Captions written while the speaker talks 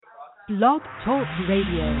Blog Talk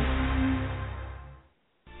Radio.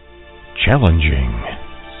 Challenging,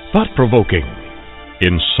 thought-provoking,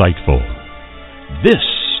 insightful. This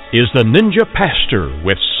is the Ninja Pastor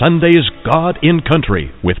with Sunday's God in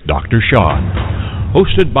Country with Dr. Shawn,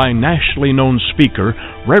 hosted by nationally known speaker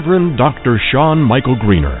Reverend Dr. Shawn Michael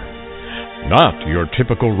Greener. Not your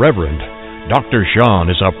typical reverend. Dr. Shawn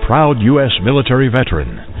is a proud U.S. military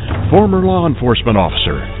veteran, former law enforcement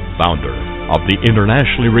officer, founder of the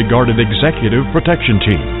internationally regarded Executive Protection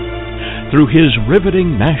Team. Through his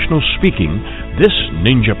riveting national speaking, this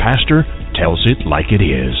Ninja Pastor tells it like it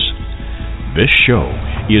is. This show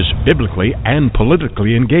is biblically and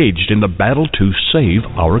politically engaged in the battle to save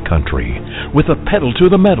our country, with a pedal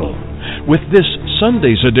to the metal, with this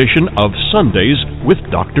Sunday's edition of Sundays with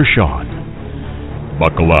Dr. Shawn.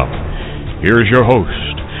 Buckle up. Here's your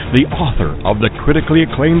host, the author of the critically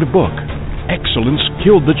acclaimed book, Excellence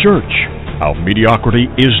Killed the Church, How Mediocrity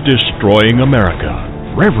is Destroying America,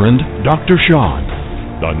 Reverend Dr. Shawn,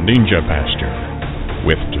 the Ninja Pastor,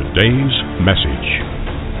 with today's message.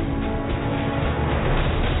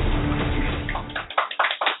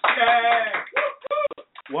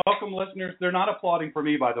 Welcome, listeners. They're not applauding for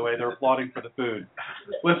me, by the way. They're applauding for the food.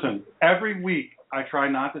 Listen, every week I try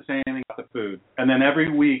not to say anything about the food, and then every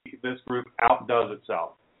week this group outdoes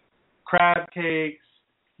itself. Crab cakes.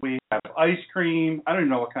 We have ice cream. I don't even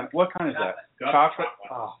know what kind is that? Chocolate.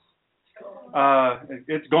 Oh.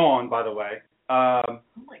 It's gone, by the way.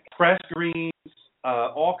 Fresh greens.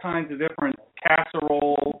 All kinds of different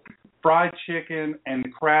casserole, fried chicken,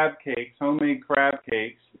 and crab cakes. Homemade crab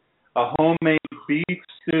cakes. A homemade beef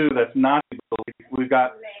stew that's not. We've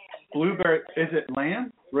got blueberry. Is it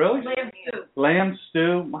lamb? Really? Lamb stew. Lamb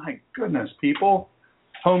stew. My goodness, people.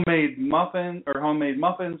 Homemade muffins,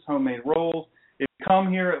 homemade rolls. If you come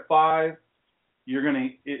here at 5, you're gonna.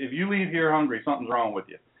 If you leave here hungry, something's wrong with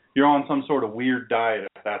you. You're on some sort of weird diet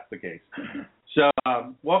if that's the case. So,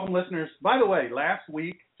 welcome, listeners. By the way, last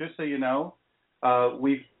week, just so you know,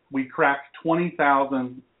 we cracked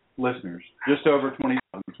 20,000 listeners, just over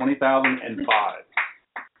 20,005.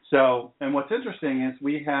 So, and what's interesting is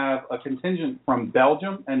we have a contingent from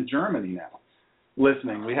Belgium and Germany now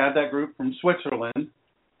listening. We had that group from Switzerland,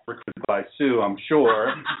 recruited by Sue, I'm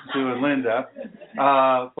sure, Sue and Linda,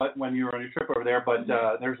 but when you were on your trip over there. But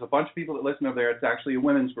there's a bunch of people that listen over there. It's actually a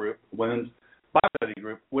women's group, a women's Bible study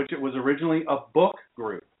group, which it was originally a book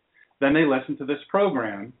group. Then they listened to this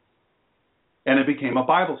program, and it became a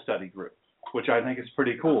Bible study group, which I think is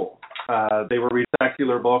pretty cool. They were reading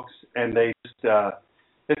secular books, and they just,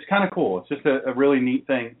 it's kind of cool. It's just a really neat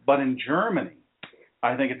thing. But in Germany,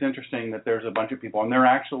 I think it's interesting that there's a bunch of people, and they're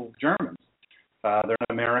actual Germans. They're not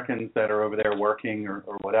Americans that are over there working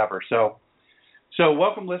or whatever. So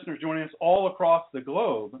welcome, listeners, joining us all across the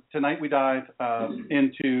globe. Tonight we dive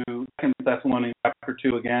into 2 Thessalonians chapter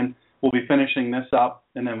 2 again. We'll be finishing this up,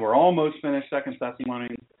 and then we're almost finished 2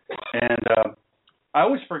 Thessalonians. And I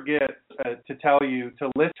always forget to tell you to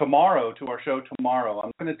listen tomorrow to our show tomorrow.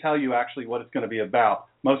 I'm going to tell you actually what it's going to be about,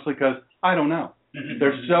 mostly because I don't know.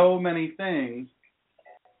 There's so many things.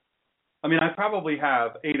 I mean, I probably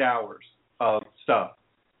have 8 hours of stuff.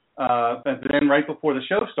 And then right before the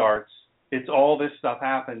show starts, it's all this stuff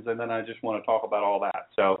happens, and then I just want to talk about all that.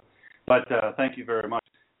 So, but thank you very much.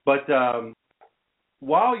 But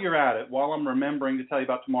while you're at it, while I'm remembering to tell you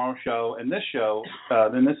about tomorrow's show and this show,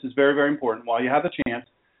 then this is very, very important. While you have the chance,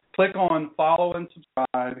 click on follow and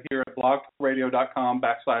subscribe here at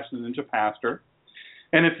blogtalkradio.com/The Ninja Pastor.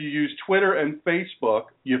 And if you use Twitter and Facebook,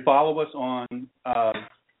 you follow us on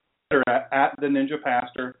Twitter at The Ninja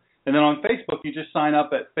Pastor. And then on Facebook, you just sign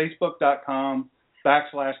up at facebook.com/God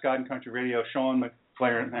and Country Radio. Shawn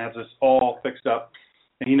McLaren has us all fixed up,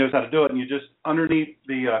 and he knows how to do it. And you just, underneath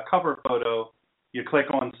the cover photo, you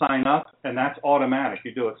click on sign up, and that's automatic.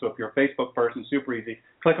 You do it. So if you're a Facebook person, super easy.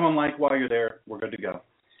 Click on like while you're there. We're good to go.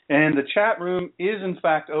 And the chat room is, in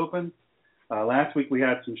fact, open. Last week we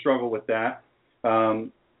had some struggle with that.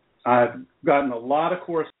 I've gotten a lot of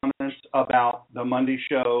correspondence about the Monday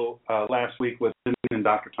show last week with Cindy and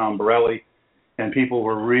Dr. Tom Borelli, and people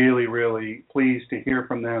were really, really pleased to hear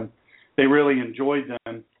from them. They really enjoyed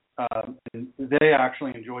them, and they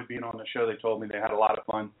actually enjoyed being on the show. They told me they had a lot of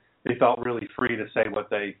fun. They felt really free to say what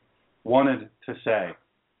they wanted to say,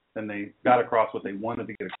 and they got across what they wanted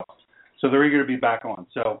to get across. So they're eager to be back on.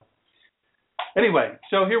 So anyway,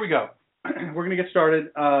 so here we go. We're going to get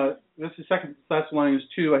started. This is 2 Thessalonians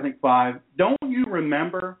 2, I think 5. Don't you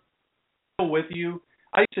remember, with you,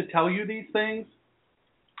 I used to tell you these things.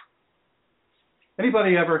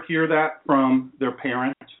 Anybody ever hear that from their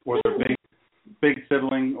parents or their big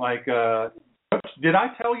sibling? Like, did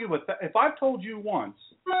I tell you if I've told you once,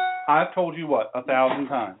 I've told you what, 1,000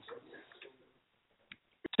 times.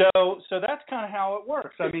 So that's kind of how it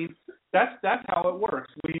works. I mean, that's how it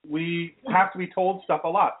works. We have to be told stuff a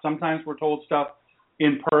lot. Sometimes we're told stuff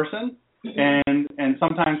in person, and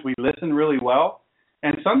sometimes we listen really well,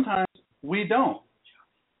 and sometimes we don't.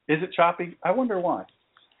 Is it choppy? I wonder why.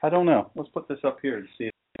 I don't know. Let's put this up here to see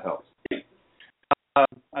if it helps.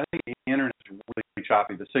 I think the internet is really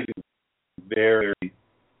choppy. The signal is very.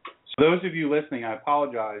 So those of you listening, I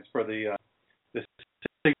apologize for the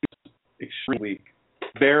signal is extremely weak.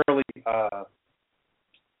 Barely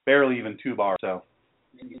even 2 bars. So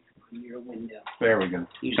there we go.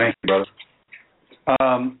 Thank you, brother.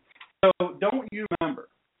 So don't you remember?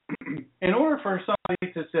 In order for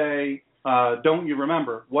somebody to say, don't you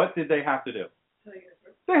remember, what did they have to do?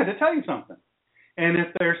 They had to tell you something. And if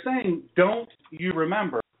they're saying, don't you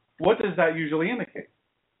remember, what does that usually indicate?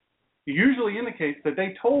 It usually indicates that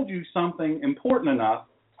they told you something important enough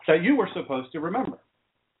that you were supposed to remember.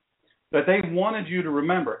 That they wanted you to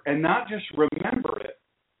remember, and not just remember it,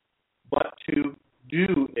 but to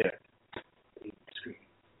do it.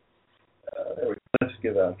 Let's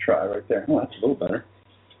give that a try right there. Oh, that's a little better.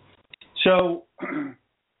 So,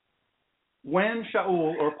 when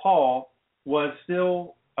Shaul or Paul was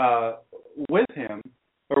still with him,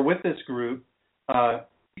 or with this group,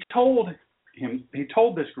 he told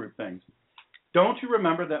this group things. Don't you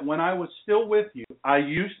remember that when I was still with you, I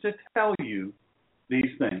used to tell you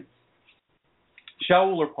these things?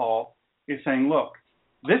 Shaul or Paul is saying, look,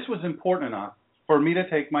 this was important enough for me to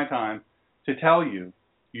take my time to tell you,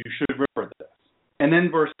 you should remember this. And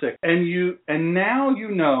then verse 6, and now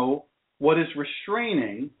you know what is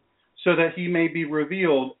restraining, so that he may be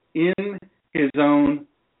revealed in his own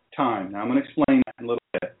time. Now I'm going to explain that in a little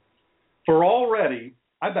bit. For already,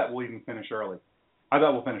 I bet we'll even finish early. I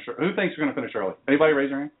bet we'll finish early. Who thinks we're going to finish early? Anybody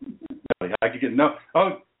raise their hand? I could get no.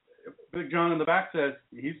 Oh, Big John in the back says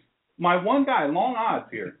he's my one guy. Long odds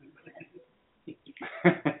here.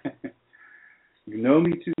 You know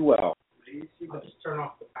me too well. Let's turn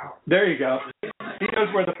off the power. There you go. He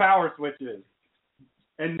knows where the power switch is.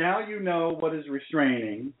 And now you know what is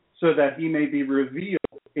restraining, so that he may be revealed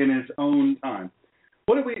in his own time.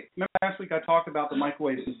 Remember last week I talked about the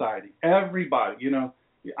microwave society. Everybody,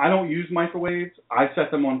 I don't use microwaves. I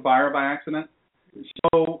set them on fire by accident.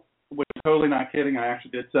 So, which is totally not kidding. I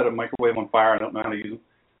actually did set a microwave on fire. I don't know how to use them.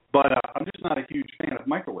 But I'm just not a huge fan of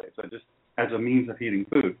microwaves. I just, as a means of heating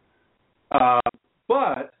food.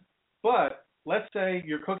 But let's say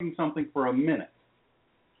you're cooking something for a minute.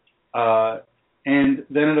 And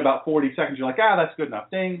then in about 40 seconds, you're like, that's good enough.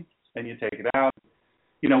 Ding. And you take it out.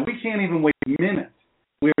 We can't even wait minutes.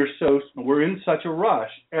 We're in such a rush.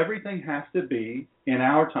 Everything has to be in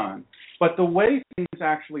our time. But the way things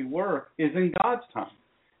actually work is in God's time.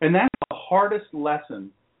 And that's the hardest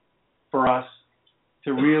lesson for us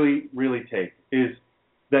to really, really take, is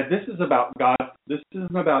that this is about God. This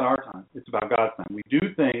isn't about our time. It's about God's time. We do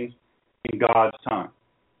things in God's time.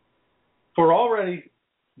 For already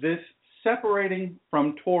this separating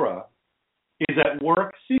from Torah is at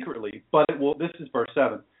work secretly, but this is verse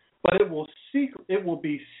 7, but it will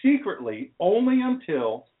be secretly only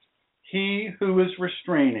until he who is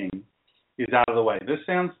restraining is out of the way. This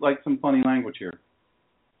sounds like some funny language here.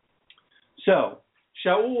 So,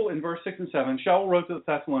 Shaul, in verse 6 and 7, Shaul wrote to the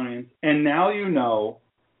Thessalonians, and now you know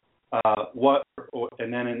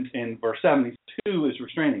and then in verse 7, he says, who is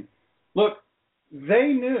restraining. Look,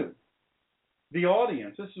 they knew. The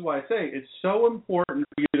audience, this is why I say it's so important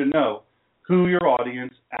for you to know who your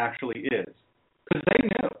audience actually is. Because they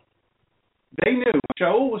knew. They knew.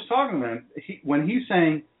 Shaul was talking to them. When he's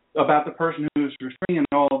saying about the person who's restraining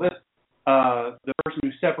and all of this, the person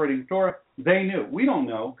who's separating the Torah, they knew. We don't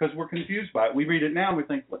know because we're confused by it. We read it now and we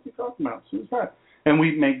think, what's he talking about? Who's that? And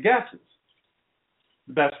we make guesses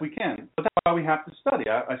the best we can. But that's why we have to study.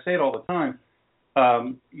 I say it all the time.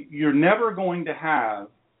 You're never going to have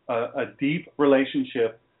a deep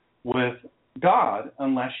relationship with God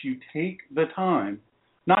unless you take the time,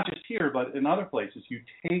 not just here, but in other places, you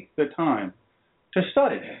take the time to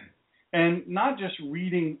study Him. And not just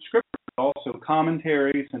reading Scripture, but also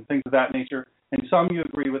commentaries and things of that nature. And some you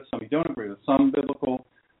agree with, some you don't agree with. Some biblical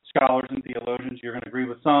scholars and theologians, you're going to agree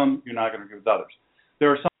with some, you're not going to agree with others.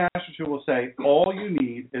 There are some pastors who will say, all you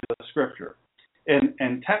need is a Scripture.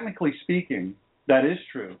 And technically speaking, that is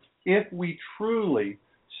true. If we truly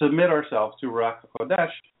submit ourselves to Ruach HaKodesh,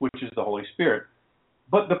 which is the Holy Spirit.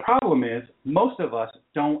 But the problem is, most of us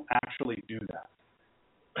don't actually do that.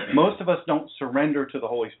 Most of us don't surrender to the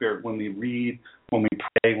Holy Spirit when we read, when we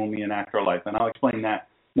pray, when we enact our life. And I'll explain that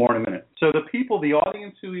more in a minute. So the people, the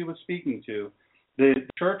audience who he was speaking to, the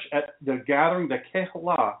church at the gathering, the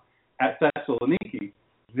Kehalah, at Thessaloniki,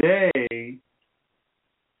 they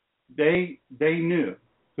knew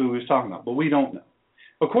who he was talking about, but we don't know.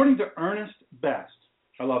 According to Ernest Best,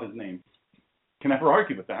 I love his name, can never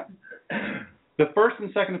argue with that. The first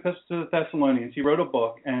and second epistles to the Thessalonians, he wrote a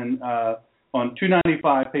book, and on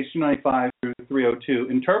 295, page 295 through 302,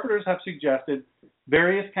 interpreters have suggested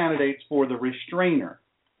various candidates for the restrainer.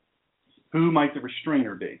 Who might the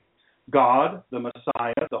restrainer be? God, the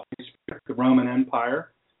Messiah, the Holy Spirit, the Roman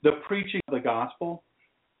Empire, the preaching of the gospel,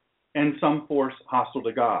 and some force hostile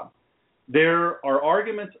to God. There are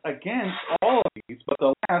arguments against all of these, but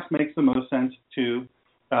the last makes the most sense to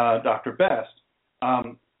Dr. Best.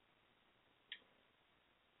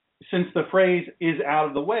 Since the phrase is out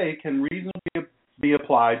of the way can reasonably be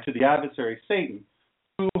applied to the adversary Satan,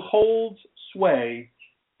 who holds sway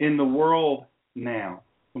in the world now.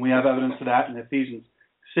 And we have evidence of that in Ephesians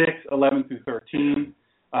 6:11 through 13,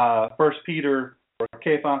 1 Peter or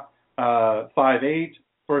Kepha 5:8,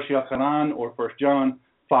 1 Yochanan or 1 John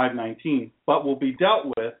 5:19, but will be dealt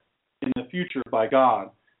with in the future by God,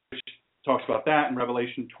 which talks about that in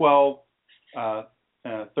Revelation 12,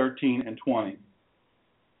 13, and 20.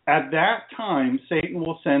 At that time, Satan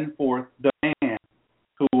will send forth the man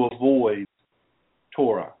who avoids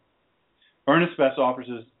Torah. Ernest Best offers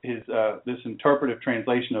this interpretive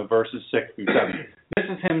translation of verses 6 through 7. This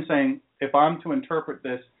is him saying, if I'm to interpret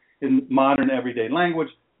this in modern everyday language,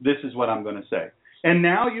 this is what I'm going to say. And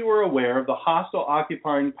now you are aware of the hostile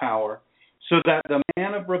occupying power, so that the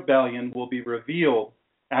man of rebellion will be revealed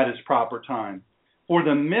at his proper time. For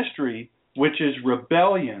the mystery, which is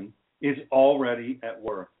rebellion, is already at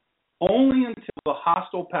work. Only until the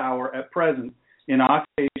hostile power at present in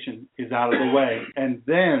occupation is out of the way, and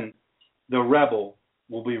then the rebel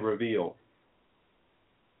will be revealed.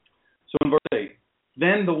 So in verse 8,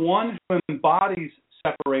 then the one who embodies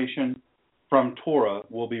separation from Torah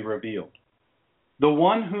will be revealed. The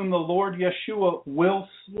one whom the Lord Yeshua will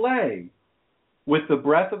slay with the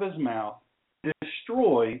breath of his mouth,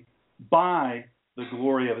 destroy by the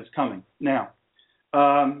glory of his coming. Now,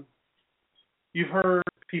 you've heard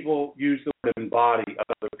people use the word embody of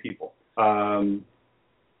other people.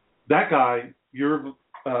 That guy, your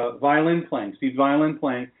violin playing, Steve's violin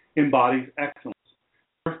playing, embodies excellence.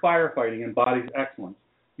 Your firefighting embodies excellence.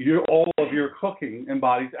 All of your cooking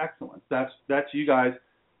embodies excellence. That's you guys.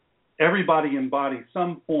 Everybody embodies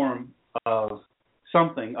some form of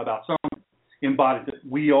something about something. Embodies it.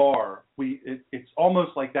 We are. It's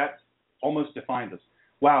almost like that almost defines us.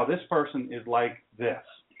 Wow, this person is like this.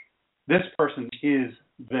 This person is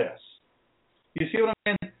this. You see what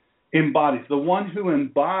I'm saying? Embodies. The one who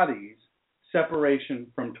embodies separation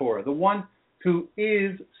from Torah. The one who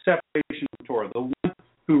is separation from Torah. The one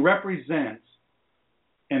who represents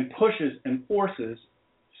and pushes and forces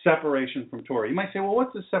separation from Torah. You might say, well,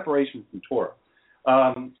 what's the separation from Torah?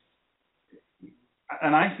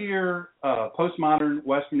 And I hear postmodern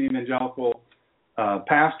Western evangelical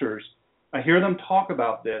pastors, I hear them talk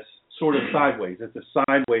about this sort of sideways. It's a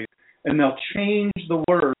sideways, and they'll change the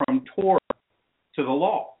word from Torah to the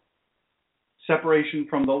law. Separation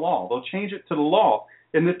from the law. They'll change it to the law.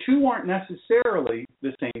 And the two aren't necessarily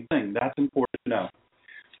the same thing. That's important to know.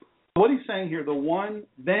 What he's saying here, the one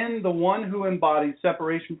who embodies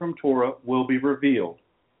separation from Torah will be revealed.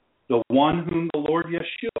 The one whom the Lord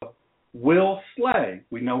Yeshua will slay.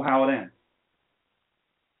 We know how it ends.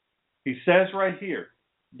 He says right here,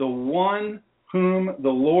 the one whom the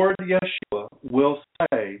Lord Yeshua will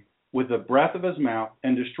slay with the breath of his mouth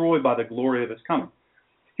and destroy by the glory of his coming.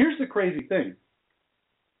 Here's the crazy thing.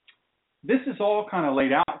 This is all kind of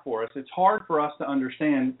laid out for us. It's hard for us to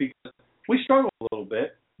understand because we struggle a little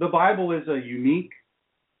bit. The Bible is a unique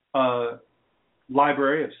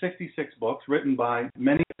library of 66 books written by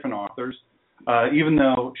many different authors. Even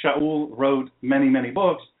though Shaul wrote many, many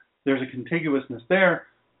books, there's a contiguousness there.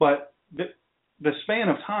 But the span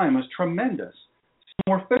of time was tremendous.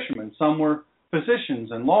 Some were fishermen, some were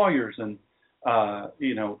physicians and lawyers and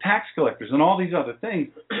tax collectors and all these other things.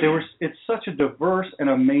 It's such a diverse and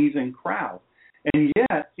amazing crowd. And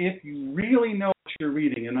yet, if you really know what you're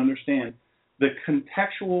reading and understand the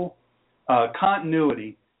contextual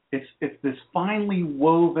continuity, it's this finely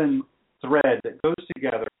woven thread that goes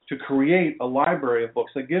together to create a library of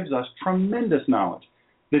books that gives us tremendous knowledge.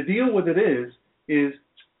 The deal with it is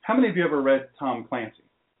how many of you ever read Tom Clancy?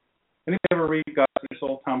 Anybody ever read God Your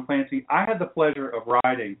Soul, Tom Clancy? I had the pleasure of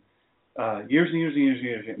writing years and years and years and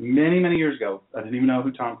years, many years ago. I didn't even know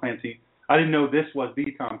who Tom Clancy. I didn't know this was the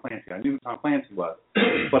Tom Clancy. I knew who Tom Clancy was,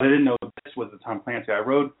 but I didn't know this was the Tom Clancy. I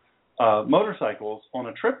rode motorcycles on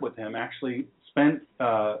a trip with him. Actually, spent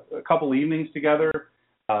a couple evenings together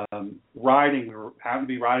riding. We happened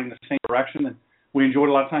to be riding the same direction, and we enjoyed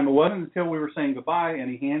a lot of time. It wasn't until we were saying goodbye, and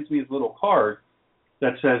he hands me his little card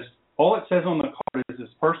that says, all it says on the card is his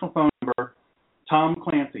personal phone number, Tom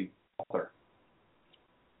Clancy, author.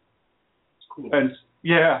 Cool. And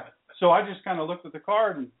yeah, so I just kind of looked at the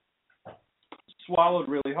card and swallowed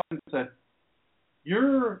really hard and said,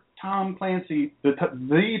 "You're Tom Clancy, the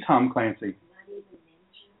Tom Clancy."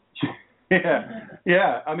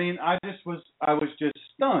 yeah. I mean, I was just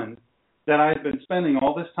stunned that I had been spending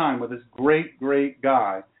all this time with this great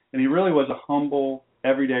guy, and he really was a humble,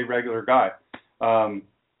 everyday, regular guy.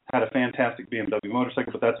 Had a fantastic BMW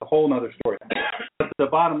motorcycle, but that's a whole other story. But the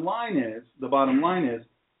bottom line is,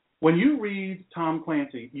 when you read Tom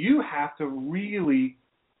Clancy, you have to really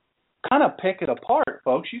kind of pick it apart,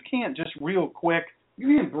 folks. You can't just real quick,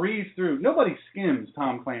 you can't breeze through. Nobody skims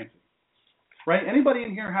Tom Clancy, right? Anybody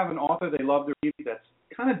in here have an author they love to read that's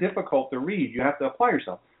kind of difficult to read? You have to apply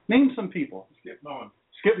yourself. Name some people. Skip Moen.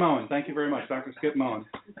 Skip Moen. Thank you very much, Dr. Skip Moen,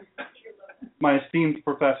 my esteemed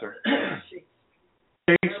professor.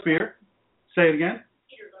 Shakespeare. Say it again.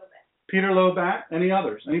 Peter Lobat. Any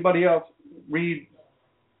others? Anybody else read?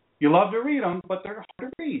 You love to read them, but they're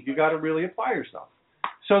hard to read. You got to really apply yourself.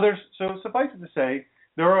 So suffice it to say,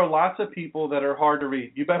 there are lots of people that are hard to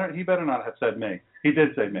read. He better not have said me. He did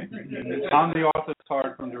say me. I'm the author that's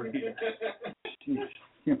hard for him to read.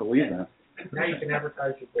 Can't believe that. Now you can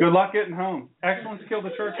advertise your book. Good luck getting home. Excellence killed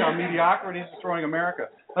the church. How mediocrity is destroying America.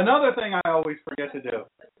 Another thing I always forget to do.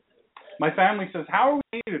 My family says, "How are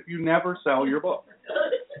we if you never sell your book?"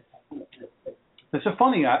 It's so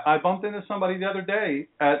funny. I bumped into somebody the other day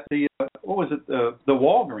at the the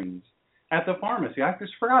Walgreens at the pharmacy. I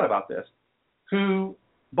just forgot about this. Who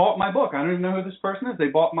bought my book? I don't even know who this person is. They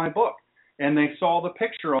bought my book, and they saw the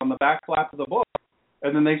picture on the back flap of the book,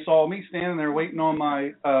 and then they saw me standing there waiting on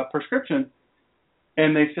my prescription,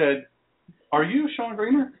 and they said, "Are you Shawn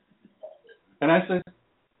Greener?" And I said,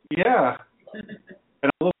 "Yeah." And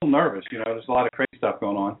I'm a little nervous, there's a lot of crazy stuff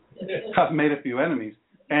going on. I've made a few enemies.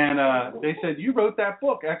 And they said, "You wrote that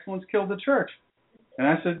book, Excellence Killed the Church." And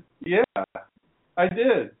I said, "Yeah, I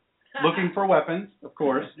did." Looking for weapons, of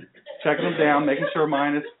course, checking them down, making sure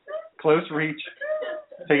mine is close reach,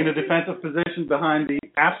 taking a defensive position behind the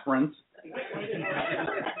aspirins.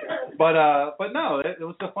 But no, it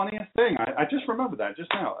was the funniest thing. I just remembered that just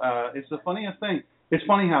now. It's the funniest thing. It's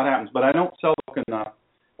funny how it happens, but I don't sell the book enough.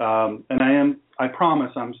 And I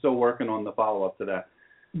promise I'm still working on the follow-up to that.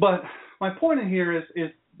 But my point in here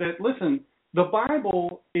is that, listen, the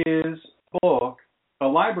Bible is a book, a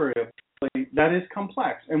library of that is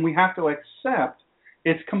complex, and we have to accept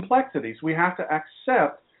its complexities. We have to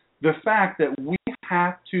accept the fact that we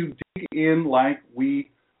have to dig in like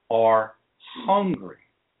we are hungry.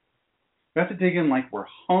 We have to dig in like we're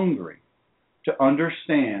hungry to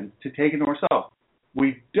understand, to take it to ourselves.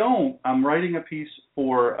 We don't. I'm writing a piece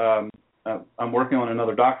for, I'm working on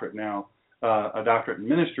another doctorate now, a doctorate in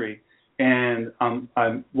ministry, and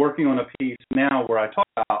I'm working on a piece now where I talk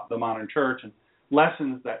about the modern church and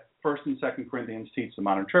lessons that 1st and 2nd Corinthians teach the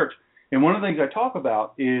modern church. And one of the things I talk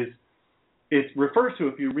about is, it refers to,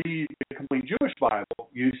 if you read the complete Jewish Bible,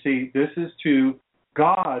 you see this is to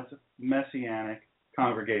God's messianic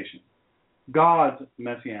congregation. God's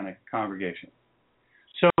messianic congregation.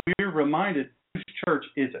 So you're reminded, whose church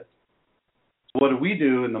is it? What do we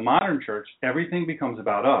do in the modern church? Everything becomes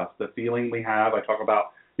about us, the feeling we have. I talk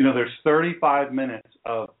about, there's 35 minutes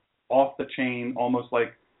of off-the-chain, almost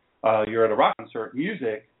like you're at a rock concert,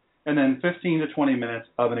 music, and then 15 to 20 minutes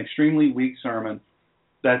of an extremely weak sermon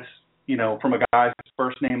that's, from a guy whose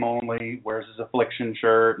first name only, wears his affliction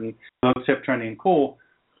shirt, and looks hip, trendy, and cool.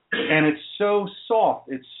 And it's so soft.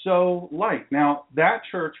 It's so light. Now, that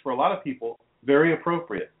church, for a lot of people, very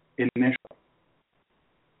appropriate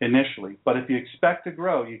initially. But if you expect to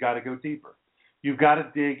grow, you got to go deeper. You've got to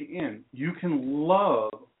dig in. You can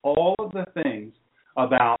love all of the things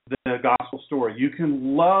about the gospel story. You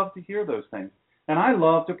can love to hear those things. And I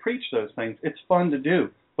love to preach those things. It's fun to do.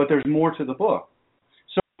 But there's more to the book.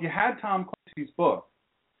 So you had Tom Clancy's book.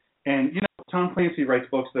 And, Tom Clancy writes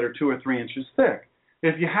books that are 2 or 3 inches thick.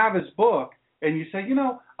 If you have his book and you say,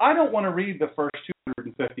 I don't want to read the first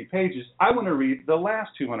 250 pages. I want to read the last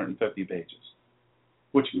 250 pages,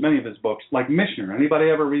 which many of his books, like Mishner. Anybody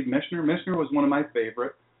ever read Mishner? Mishner was one of my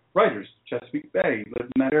favorite writers. Chesapeake Bay, he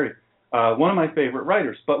lived in that area. One of my favorite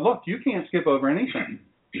writers. But look, you can't skip over anything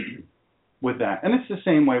with that. And it's the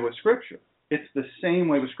same way with Scripture. It's the same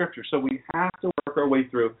way with Scripture. So we have to work our way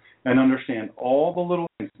through and understand all the little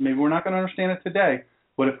things. Maybe we're not going to understand it today,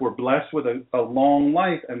 but if we're blessed with a long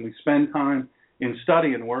life and we spend time in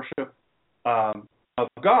study and worship of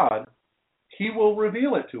God, He will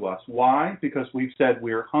reveal it to us. Why? Because we've said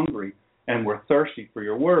we're hungry and we're thirsty for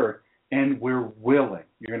your word, and we're willing.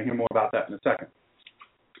 You're going to hear more about that in a second.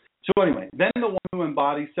 So anyway, then the one who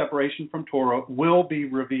embodies separation from Torah will be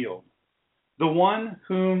revealed. The one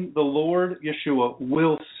whom the Lord Yeshua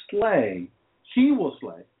will slay, he will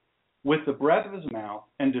slay with the breath of his mouth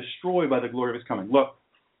and destroy by the glory of his coming. Look,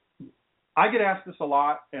 I get asked this a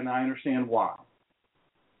lot, and I understand why.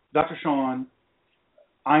 Dr. Shawn,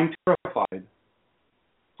 I'm terrified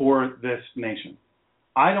for this nation.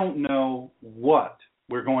 I don't know what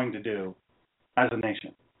we're going to do as a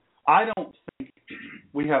nation. I don't think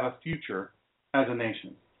we have a future as a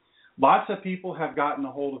nation. Lots of people have gotten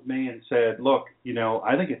a hold of me and said, look,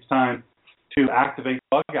 I think it's time to activate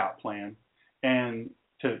the bug-out plan and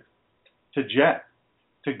to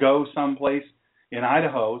go someplace in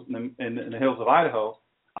Idaho, in the hills of Idaho.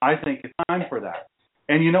 I think it's time for that.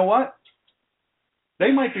 And you know what?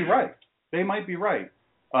 They might be right.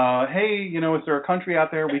 Hey, is there a country out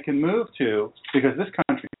there we can move to? Because this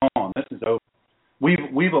country's gone. This is over.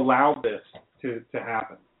 We've allowed this to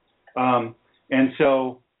happen. And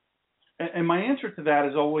my answer to that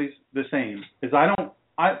is always the same.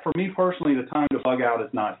 For me personally, the time to bug out is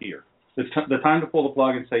not here. The time to pull the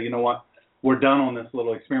plug and say, you know what, we're done on this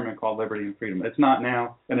little experiment called liberty and freedom. It's not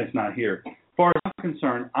now, and it's not here. As far as I'm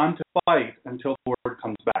concerned, I'm to fight until the word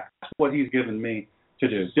comes back. That's what he's given me to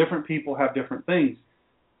do. Different people have different things,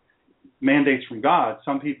 mandates from God.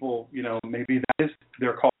 Some people, maybe that is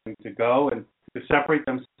their calling to go and to separate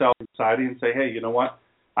themselves from society and say, hey, you know what,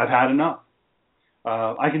 I've had enough.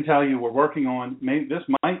 I can tell you we're working on, this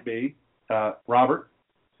might be, Robert,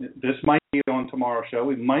 this might be on tomorrow's show.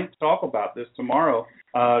 We might talk about this tomorrow,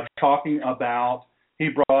 talking about, he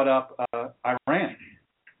brought up Iran.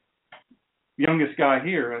 Youngest guy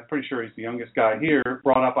here, I'm pretty sure he's the youngest guy here,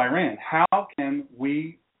 brought up Iran. How can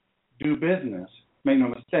we do business? Make no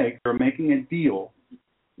mistake, they're making a deal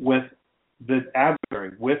with the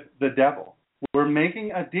adversary, with the devil. We're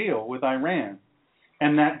making a deal with Iran.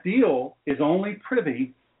 And that deal is only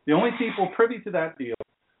privy, the only people privy to that deal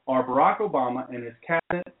are Barack Obama and his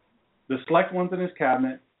cabinet, the select ones in his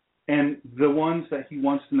cabinet, and the ones that he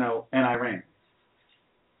wants to know, and Iran.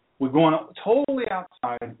 We're going totally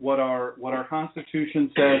outside what our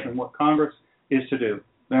Constitution says and what Congress is to do.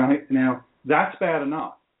 Now that's bad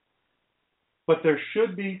enough. But there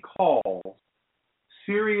should be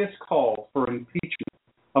serious calls for impeachment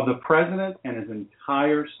of the president and his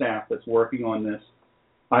entire staff that's working on this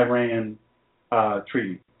Iran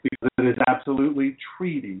treaty. Because it is absolutely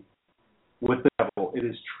treaty with the devil. It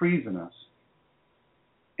is treasonous.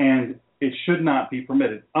 And it should not be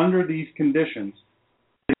permitted. Under these conditions,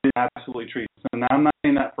 it is absolutely treasonous. And I'm not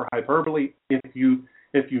saying that for hyperbole. If you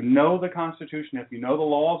know the Constitution, if you know the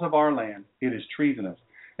laws of our land, it is treasonous.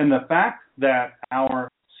 And the fact that our,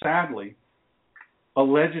 sadly,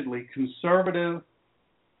 allegedly conservative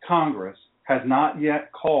Congress has not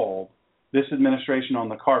yet called this administration on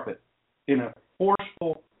the carpet in a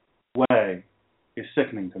forceful way is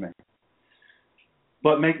sickening to me.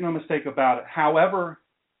 But make no mistake about it, however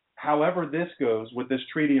this goes with this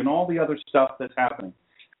treaty and all the other stuff that's happening,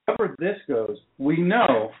 however this goes, we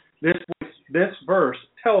know this verse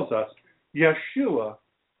tells us Yeshua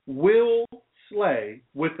will slay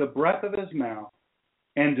with the breath of his mouth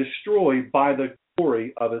and destroy by the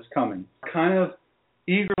glory of his coming. Kind of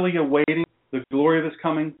eagerly awaiting the glory of his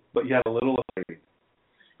coming, but yet a little afraid.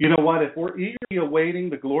 You know what? If we're eagerly awaiting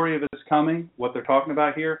the glory of his coming, what they're talking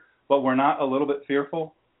about here, but we're not a little bit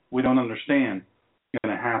fearful, we don't understand what's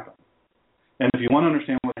going to happen. And if you want to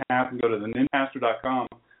understand what happened, go to theninjapastor.com,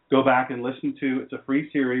 go back and listen to, it's a free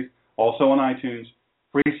series, also on iTunes,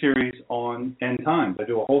 free series on end times. I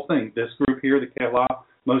do a whole thing. This group here, the Kehlah,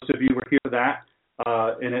 most of you were here for that,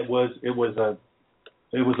 and it was an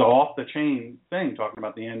off the chain thing talking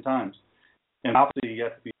about the end times, and obviously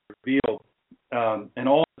yet to be revealed, and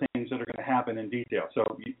all the things that are going to happen in detail. So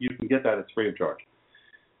you can get that; it's free of charge.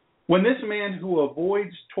 When this man who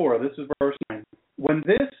avoids Torah, this is verse 9. When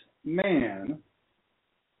this man,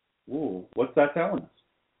 what's that telling us?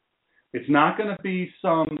 It's not going to be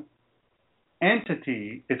some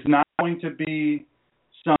entity. It's not going to be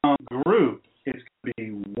some group. It's going to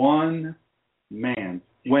be one man.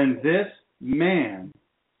 When this man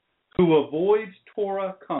who avoids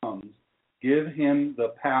Torah comes, give him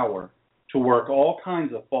the power to work all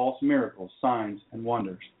kinds of false miracles, signs, and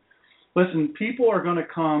wonders. Listen, people are going to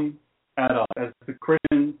come at us as the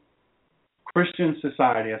Christian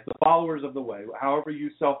society, as the followers of the way, however you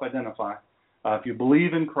self-identify. If you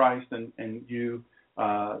believe in Christ and you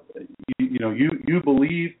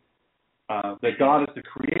believe that God is the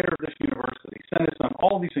creator of this universe, that he sent his son,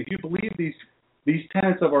 all these things, you believe these these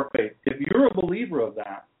tenets of our faith. If you're a believer of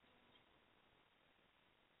that,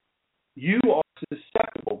 you are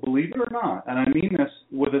susceptible, believe it or not, and I mean this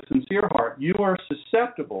with a sincere heart, you are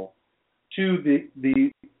susceptible to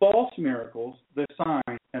the false miracles, the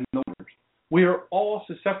signs, and the wonders. We are all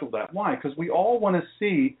susceptible to that. Why? Because we all want to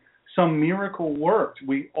see some miracle worked.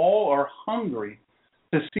 We all are hungry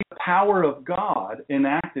to see the power of God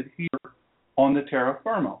enacted here on the terra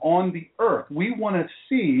firma, on the earth. We want to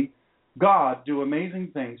see God do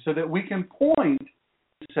amazing things so that we can point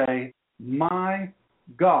and say, my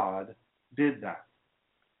God did that.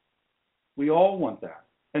 We all want that.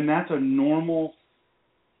 And that's a normal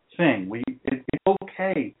thing. It's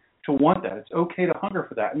okay to want that. It's okay to hunger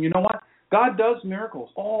for that. And you know what? God does miracles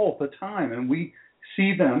all the time, and we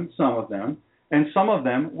see them, some of them, and some of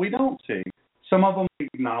them we don't see. Some of them we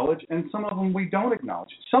acknowledge, and some of them we don't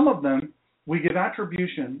acknowledge. Some of them we give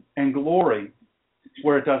attribution and glory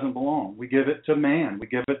where it doesn't belong. We give it to man. We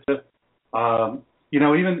give it to,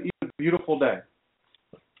 even a beautiful day.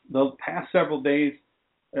 The past several days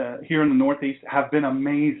here in the Northeast have been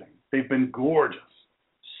amazing. They've been gorgeous,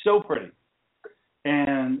 so pretty.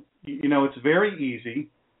 And, it's very easy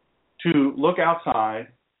to look outside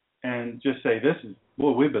and just say,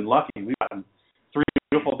 we've been lucky. We've gotten 3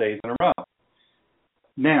 beautiful days in a row.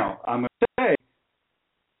 Now, I'm going to say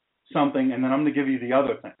something, and then I'm going to give you the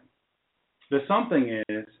other thing. The something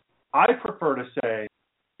is, I prefer to say,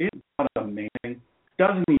 it's not amazing.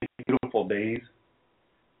 Doesn't mean beautiful days.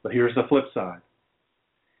 But here's the flip side.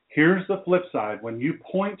 Here's the flip side. When you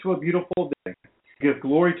point to a beautiful day, give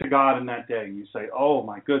glory to God in that day, and you say, oh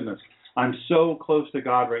my goodness, I'm so close to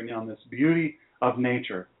God right now in this beauty of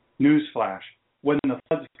nature. Newsflash, when the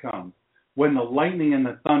floods come, when the lightning and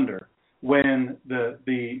the thunder, when the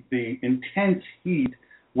intense heat,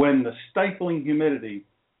 when the stifling humidity,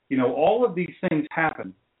 all of these things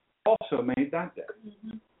happen, also made that day.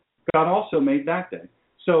 Mm-hmm. God also made that day.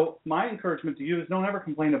 So my encouragement to you is don't ever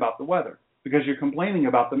complain about the weather, because you're complaining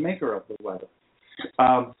about the maker of the weather.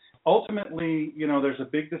 Ultimately, there's a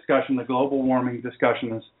big discussion, the global warming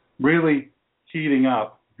discussion is really heating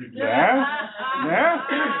up. Yeah?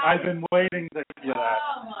 I've been waiting to hear that.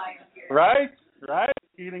 Right?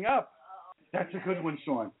 Heating up. That's a good one,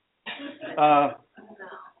 Shawn.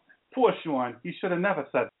 Poor Shawn. He should have never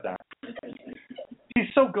said that.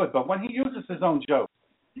 He's so good, but when he uses his own joke,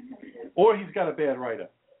 or he's got a bad writer.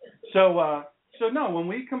 So no, when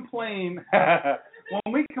we complain about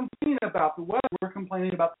the weather, we're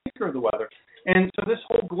complaining about the maker of the weather. And so this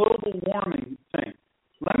whole global warming thing,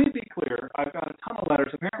 let me be clear. I've got a ton of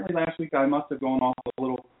letters. Apparently last week I must have gone off a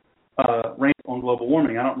little rant on global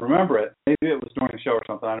warming. I don't remember it. Maybe it was during the show or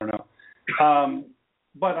something. I don't know.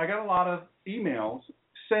 But I got a lot of emails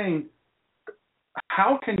saying,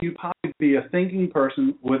 how can you possibly be a thinking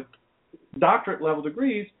person with doctorate level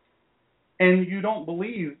degrees and you don't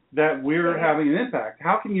believe that we're having an impact?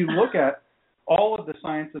 How can you look at all of the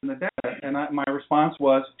science and the data? And my response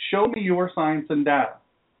was, show me your science and data,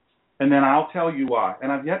 and then I'll tell you why.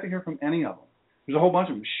 And I've yet to hear from any of them. There's a whole bunch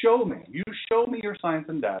of them. Show me. You show me your science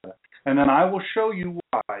and data, and then I will show you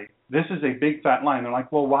why this is a big fat lie. And they're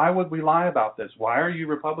like, well, why would we lie about this? Why are you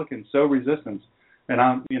Republicans so resistant? And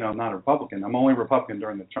I'm, not a Republican. I'm only Republican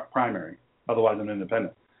during the primary. Otherwise, I'm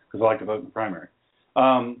independent because I like to vote in the primary.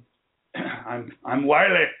 I'm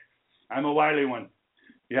wily. I'm a wily one.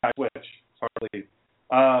 Yeah, I switch. It's hard to leave.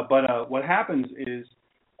 But what happens is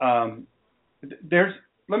let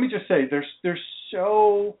me just say, there's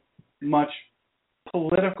so much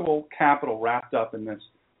political capital wrapped up in this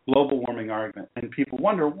global warming argument, and people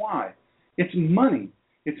wonder why. It's money.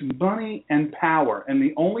 It's money and power, and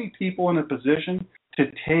the only people in a position to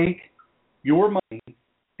take your money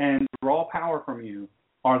and draw power from you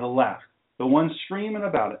are the left, the ones screaming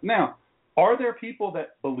about it. Now, are there people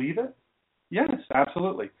that believe it? Yes,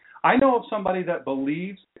 absolutely. I know of somebody that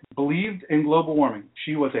believed in global warming.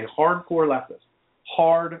 She was a hardcore leftist,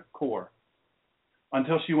 hardcore,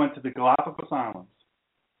 until she went to the Galapagos Islands,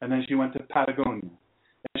 and then she went to Patagonia,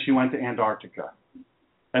 and she went to Antarctica,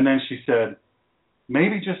 and then she said,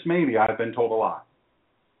 maybe, just maybe, I've been told a lie.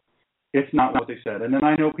 It's not what they said. And then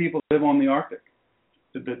I know people that live on the Arctic,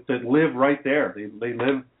 that live right there. They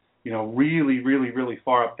live, really, really, really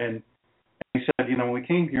far up. And he said, when we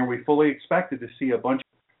came here, we fully expected to see a bunch of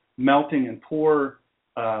melting and poor,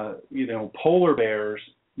 polar bears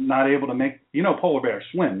not able to make, polar bears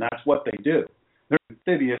swim. That's what they do. They're an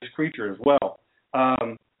amphibious creature as well.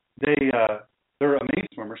 They're amazing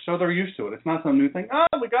swimmers, so they're used to it. It's not some new thing.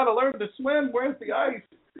 Oh, we got to learn to swim. Where's the ice?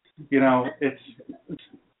 It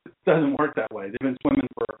doesn't work that way. They've been swimming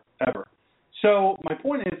forever. So my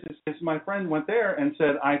point is my friend went there and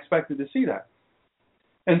said, I expected to see that.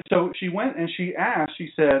 And so she went and she asked, she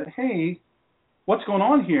said, hey, what's going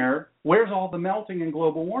on here? Where's all the melting and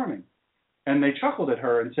global warming? And they chuckled at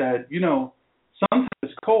her and said, sometimes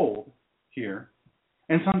it's cold here,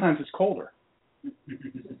 and sometimes it's colder.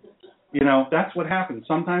 That's what happens.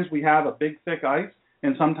 Sometimes we have a big, thick ice,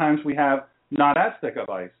 and sometimes we have not as thick of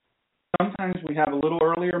ice. Sometimes we have a little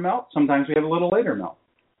earlier melt. Sometimes we have a little later melt.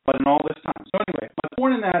 But in all this time. So anyway, my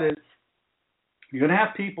point in that is you're going to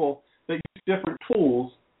have people that use different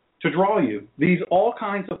tools to draw you. These all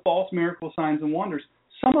kinds of false miracle signs and wonders.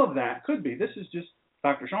 Some of that could be, this is just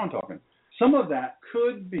Dr. Shawn talking, some of that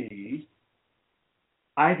could be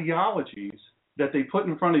ideologies that they put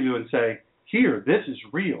in front of you and say, here, this is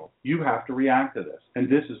real. You have to react to this, and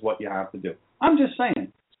this is what you have to do. I'm just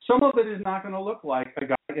saying, some of it is not going to look like a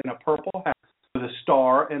guy in a purple hat with a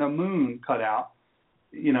star and a moon cut out,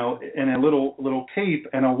 and a little cape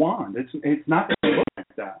and a wand. It's not going to look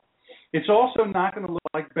like that. It's also not going to look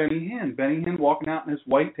like Benny Hinn. Benny Hinn walking out in his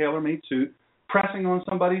white tailor-made suit, pressing on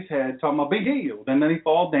somebody's head, talking about be healed, and then he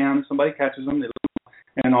falls down and somebody catches him,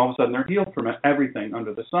 and all of a sudden they're healed from everything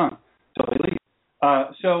under the sun. So they leave.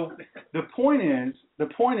 So the point is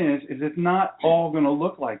it's not all going to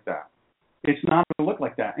look like that. It's not going to look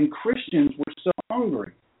like that. And Christians, we're so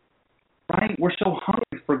hungry, right? We're so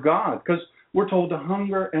hungry for God because we're told to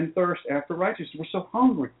hunger and thirst after righteousness. We're so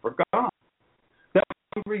hungry for God. That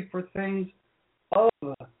we're hungry for things of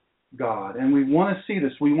God. And we want to see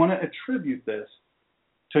this. We want to attribute this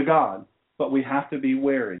to God. But we have to be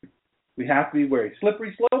wary. We have to be wary.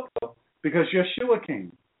 Slippery slope, though, because Yeshua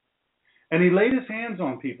came. And he laid his hands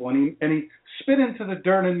on people, and he spit into the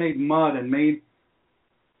dirt and made mud and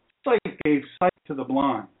gave sight to the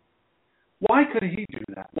blind. Why could he do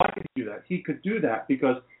that? Why could he do that? He could do that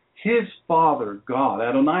because his Father, God,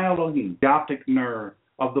 Adonai Elohim, the optic nerve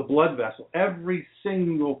of the blood vessel, every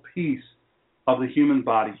single piece of the human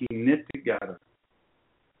body, he knit together,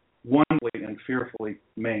 wonderfully and fearfully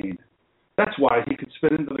made. That's why he could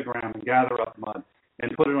spit into the ground and gather up mud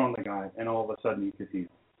and put it on the guy, and all of a sudden he could heal.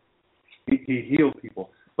 He healed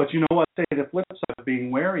people. But you know what? Say the flip side of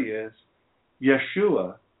being wary is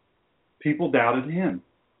Yeshua, people doubted him.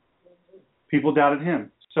 People doubted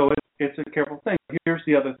him. So it's a careful thing. Here's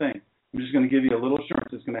the other thing. I'm just going to give you a little assurance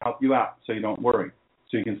that's going to help you out so you don't worry,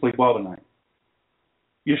 so you can sleep well tonight.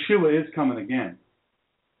 Yeshua is coming again.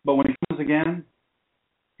 But when he comes again,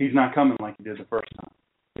 he's not coming like he did the first time.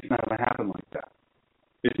 It's not going to happen like that.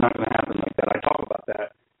 It's not going to happen like that. I talk about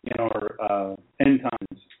that in our End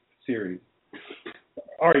Times series.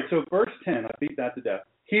 All right, so verse 10, I beat that to death.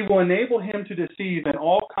 He will enable him to deceive in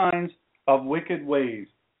all kinds of wicked ways.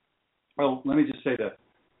 Well, let me just say this,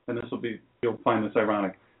 and you'll find this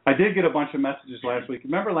ironic. I did get a bunch of messages last week.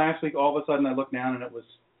 Remember last week, all of a sudden I looked down and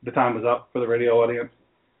the time was up for the radio audience?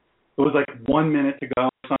 It was like 1 minute to go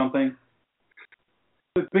or something.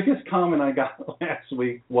 The biggest comment I got last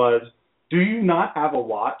week was, do you not have a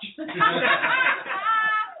watch?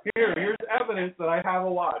 Here's evidence that I have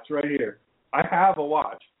a watch right here. I have a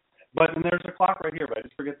watch. But then there's a clock right here, but I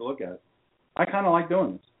just forget to look at it. I kind of like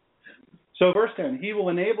doing this. So verse 10, he will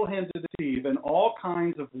enable him to deceive in all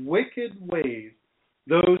kinds of wicked ways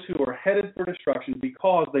those who are headed for destruction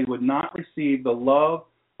because they would not receive the love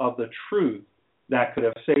of the truth that could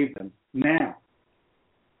have saved them. Now,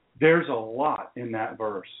 there's a lot in that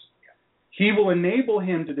verse. He will enable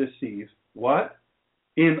him to deceive, what?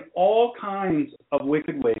 In all kinds of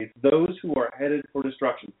wicked ways, those who are headed for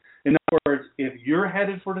destruction. In other words, if you're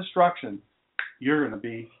headed for destruction, you're going to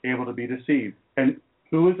be able to be deceived. And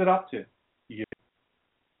who is it up to? You.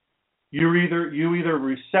 You either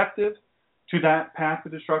receptive to that path to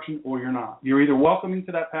destruction or you're not. You're either welcoming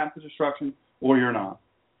to that path to destruction or you're not.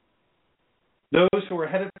 Those who are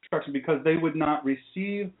headed for destruction because they would not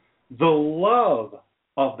receive the love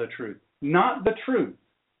of the truth. Not the truth.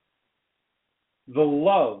 The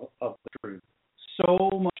love of the truth. So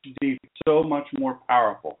much deeper, so much more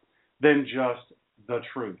powerful than just the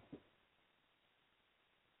truth.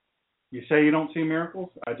 You say you don't see miracles?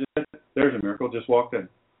 There's a miracle, just walked in.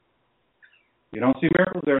 You don't see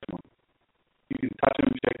miracles? There's one. You can touch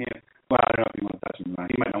him, shake hands. Well, I don't know if you want to touch him or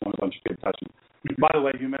not. He might not want a bunch of kids touching him. By the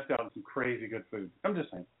way, you missed out on some crazy good food. I'm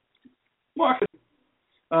just saying. Mark it.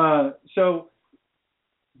 So,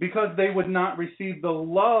 because they would not receive the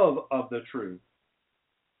love of the truth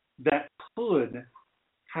that could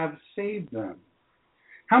have saved them.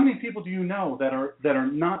 How many people do you know that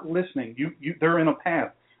are not listening? They're in a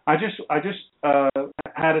path. I just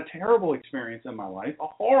had a terrible experience in my life, a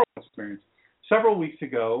horrible experience. Several weeks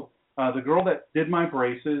ago, the girl that did my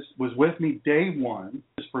braces was with me day one,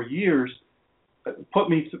 just for years, put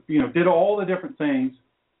me, did all the different things,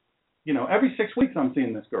 every 6 weeks I'm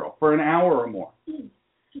seeing this girl for an hour or more.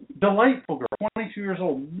 Delightful girl, 22 years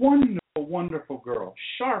old, wonderful, wonderful girl,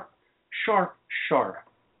 sharp, sharp, sharp.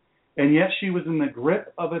 And yet she was in the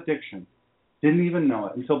grip of addiction. Didn't even know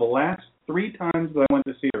it until the last 3 times that I went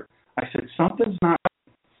to see her. I said, something's not right.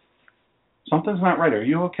 Something's not right. Are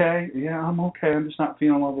you okay? Yeah, I'm okay. I'm just not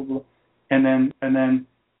feeling blah, blah, blah. And then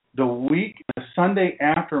the Sunday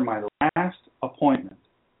after my last appointment,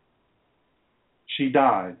 she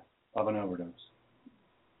died of an overdose.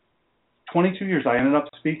 22 years. I ended up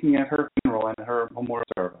speaking at her funeral and her memorial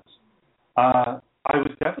service. I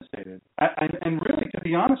was devastated. And really, to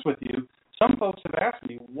be honest with you, some folks have asked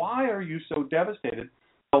me, why are you so devastated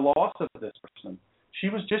by the loss of this person? She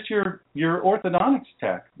was just your orthodontics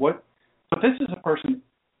tech. But this is a person,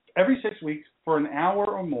 every 6 weeks, for an hour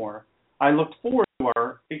or more, I looked forward to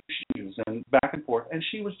our exchanges and back and forth, and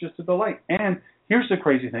she was just a delight. And here's the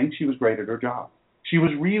crazy thing, she was great at her job. She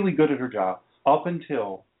was really good at her job up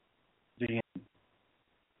until the end.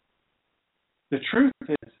 The truth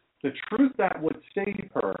is, the truth that would save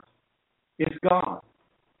her is God.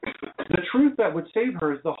 The truth that would save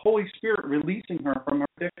her is the Holy Spirit releasing her from her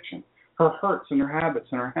addiction, her hurts and her habits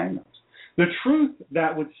and her hang-ups. The truth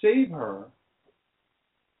that would save her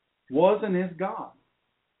was and is God.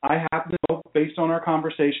 I happen to know, based on our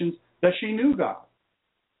conversations, that she knew God.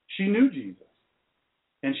 She knew Jesus.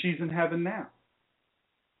 And she's in heaven now.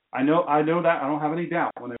 I know that. I don't have any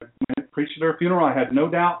doubt. When I preached at her funeral, I had no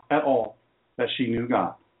doubt at all that she knew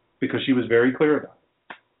God, because she was very clear about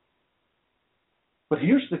it. But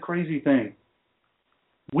here's the crazy thing.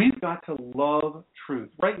 We've got to love truth.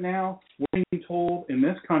 Right now, we're being told in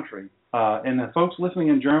this country, and the folks listening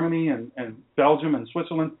in Germany and Belgium and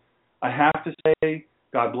Switzerland, I have to say,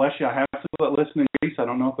 God bless you. I have people that listen in Greece. I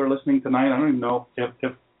don't know if they're listening tonight. I don't even know if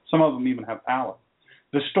some of them even have power.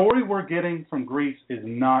 The story we're getting from Greece is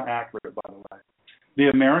not accurate, by the way. The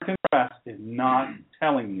American press is not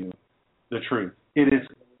telling you the truth. It is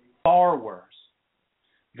far worse.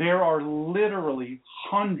 There are literally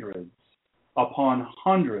hundreds upon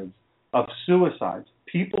hundreds of suicides,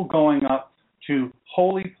 people going up to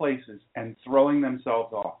holy places and throwing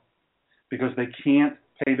themselves off because they can't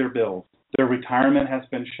pay their bills. Their retirement has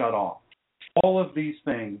been shut off. All of these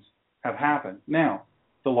things have happened. Now,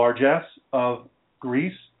 the largesse of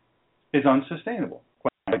Greece is unsustainable,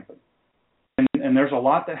 quite frankly. And there's a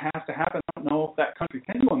lot that has to happen. I don't know if that country,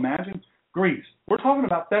 can you imagine Greece? We're talking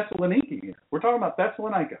about Thessaloniki here. We're talking about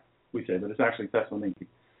Thessalonica, we say, but it's actually Thessaloniki.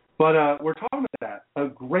 But we're talking about that, a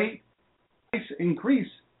great place in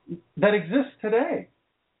Greece that exists today,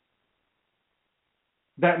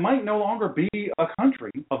 that might no longer be a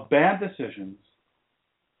country of bad decisions,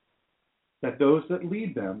 that those that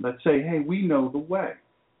lead them, that say, hey, we know the way,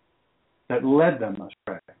 that led them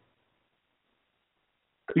astray,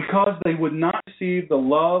 because they would not receive the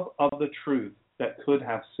love of the truth that could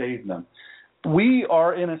have saved them. We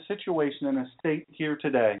are in a situation, in a state here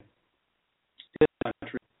today, in this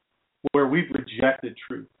country, where we've rejected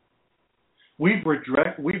truth. We've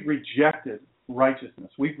rejected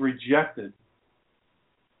righteousness. We've rejected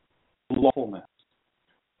lawfulness.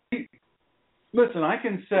 Listen, I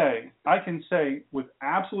can say with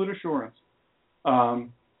absolute assurance,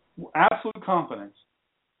 absolute confidence,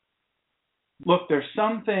 look, there's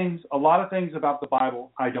some things, a lot of things about the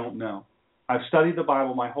Bible I don't know. I've studied the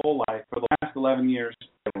Bible my whole life for the last 11 years.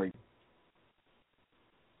 I've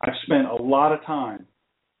spent a lot of time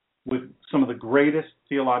with some of the greatest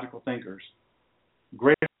theological thinkers,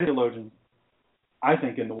 greatest theologians, I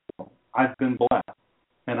think, in the world. I've been blessed,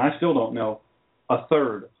 and I still don't know a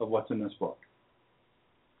third of what's in this book.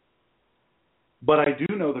 But I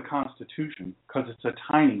do know the Constitution because it's a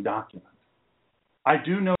tiny document. I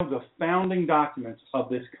do know the founding documents of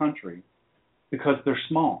this country because they're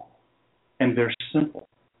small and they're simple.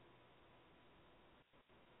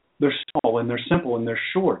 They're small and they're simple and they're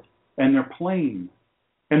short and they're plain.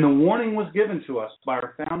 And the warning was given to us by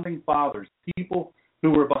our founding fathers, people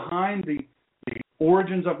who were behind the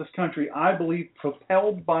origins of this country, I believe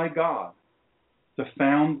propelled by God to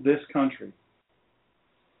found this country.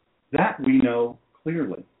 That we know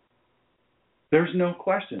clearly. There's no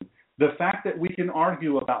question. The fact that we can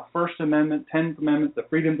argue about First Amendment, 10th Amendment, the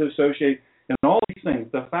freedom to associate, and all these things,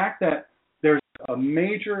 the fact that there's a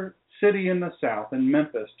major city in the South, in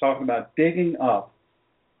Memphis, talking about digging up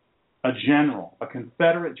a general, a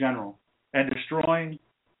Confederate general, and destroying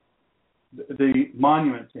the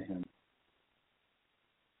monument to him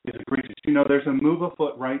is egregious. You know, there's a move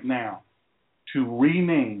afoot right now to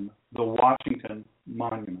rename the Washington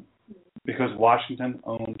Monument because Washington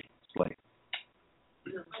owned slaves.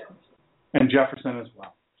 And Jefferson as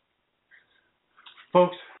well.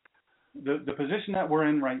 Folks, the position that we're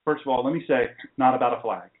in, right, first of all, let me say, not about a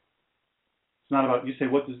flag. It's not about, you say,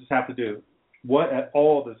 what does this have to do? What at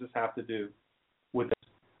all does this have to do with this?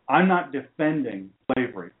 I'm not defending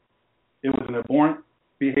slavery. It was an abhorrent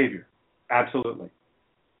behavior, absolutely.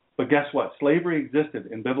 But guess what? Slavery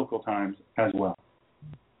existed in biblical times as well.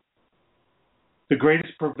 The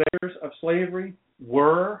greatest purveyors of slavery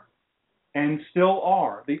were and still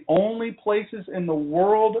are the only places in the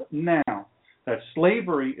world now that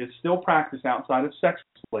slavery is still practiced outside of sex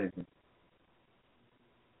slavery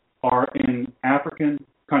are in African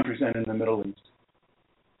countries and in the Middle East.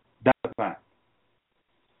 That's a fact.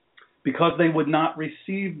 Because they would not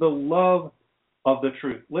receive the love of the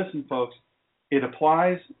truth. Listen, folks, it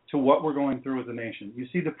applies to what we're going through as a nation. You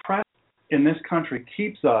see, the press in this country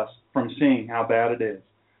keeps us from seeing how bad it is.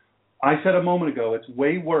 I said a moment ago, it's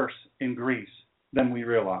way worse in Greece than we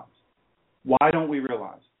realize. Why don't we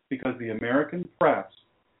realize? Because the American press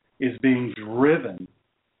is being driven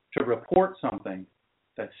to report something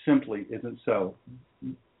that simply isn't so.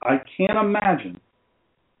 I can't imagine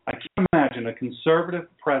a conservative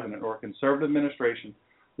president or a conservative administration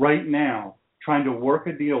right now trying to work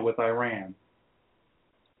a deal with Iran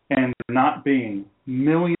and there not being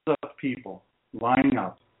millions of people lining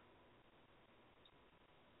up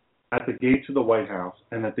at the gates of the White House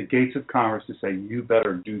and at the gates of Congress to say, you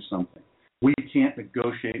better do something. We can't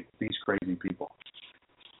negotiate with these crazy people.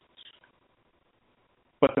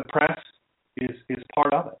 But the press is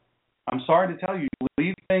part of it. I'm sorry to tell you, you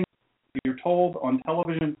believe things you're told on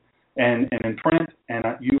television and in print, and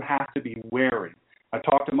you have to be wary. I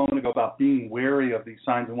talked a moment ago about being wary of these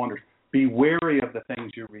signs and wonders. Be wary of the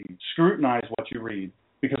things you read. Scrutinize what you read,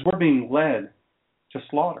 because we're being led to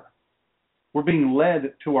slaughter. We're being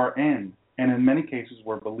led to our end, and in many cases,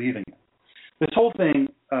 we're believing it. This whole thing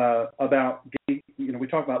about, we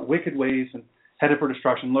talk about wicked ways and headed for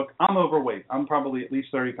destruction. Look, I'm overweight. I'm probably at least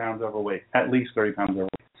 30 pounds overweight,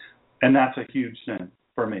 and that's a huge sin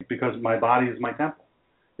for me because my body is my temple.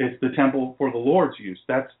 It's the temple for the Lord's use.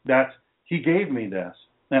 That's He gave me this,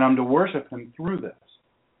 and I'm to worship Him through this.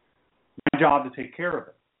 My job to take care of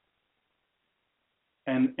it,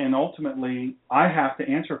 and ultimately I have to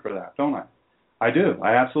answer for that, don't I? I do.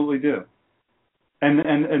 I absolutely do.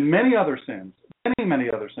 And many other sins, many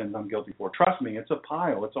other sins I'm guilty for. Trust me, it's a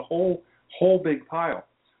pile. It's a whole big pile.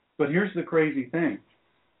 But here's the crazy thing.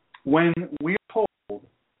 When we are told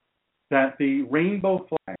that the rainbow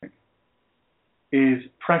flag is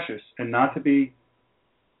precious and not to be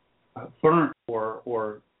burnt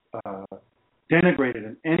or denigrated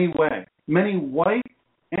in any way, many white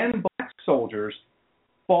and black soldiers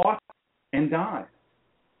fought and died.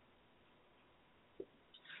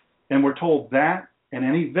 And we're told that and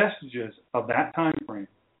any vestiges of that time frame,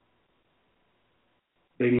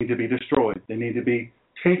 they need to be destroyed. They need to be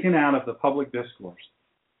taken out of the public discourse.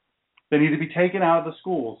 They need to be taken out of the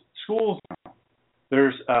schools. Schools now,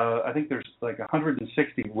 I think there's like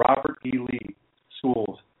 160 Robert E. Lee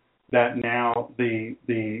schools that now the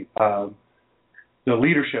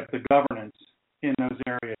leadership, the governance in those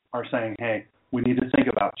areas are saying, hey, we need to think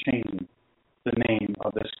about changing the name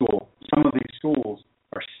of the school. Some of these schools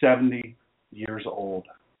are 70 years old.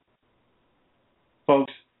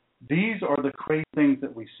 Folks, these are the crazy things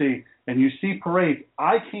that we see. And you see parades.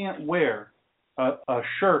 I can't wear a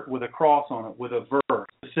shirt with a cross on it with a verse,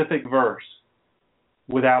 specific verse,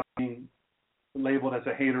 without being labeled as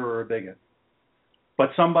a hater or a bigot. But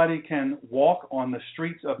somebody can walk on the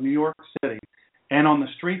streets of New York City and on the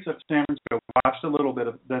streets of San Francisco. I watched a little bit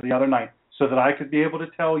of that the other night so that I could be able to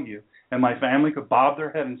tell you, and my family could bob their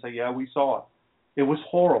head and say, yeah, we saw it. It was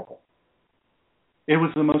horrible. It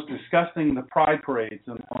was the most disgusting. The pride parades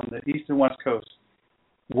on the East and West Coast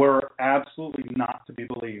were absolutely not to be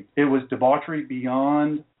believed. It was debauchery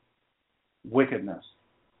beyond wickedness.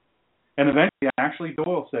 And eventually, actually,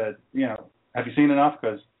 Doyle said, have you seen enough?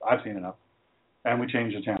 Because I've seen enough. And we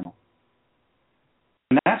changed the channel.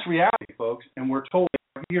 And that's reality, folks. And we're told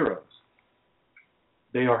they are heroes.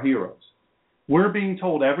 They are heroes. We're being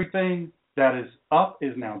told everything that is up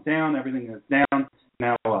is now down. Everything is down,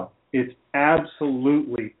 now up. It's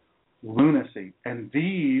absolutely lunacy. And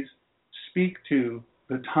these speak to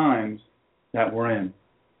the times that we're in.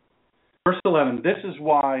 Verse 11, this is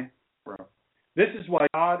why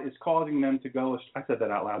God is causing them to go astray. I said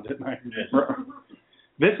that out loud, didn't I?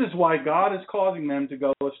 This is why God is causing them to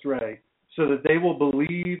go astray, so that they will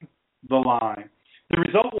believe the lie. The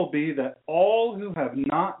result will be that all who have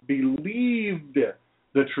not believed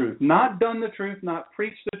the truth, not done the truth, not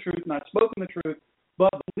preached the truth, not spoken the truth,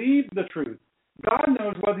 but believed the truth. God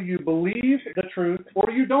knows whether you believe the truth or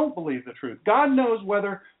you don't believe the truth. God knows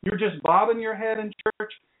whether you're just bobbing your head in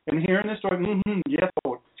church and hearing this story, yes,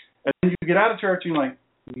 Lord. And then you get out of church and you're like,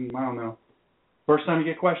 I don't know. First time you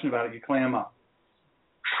get questioned about it, you clam up.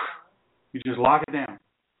 You just lock it down.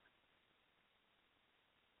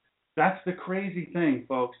 That's the crazy thing,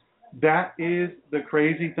 folks. That is the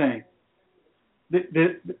crazy thing. This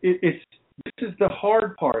is the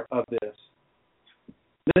hard part of this.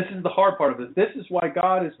 This is the hard part of this. This is why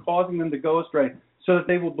God is causing them to go astray, so that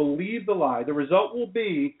they will believe the lie. The result will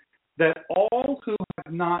be that all who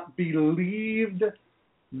have not believed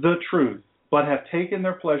the truth, but have taken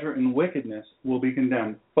their pleasure in wickedness, will be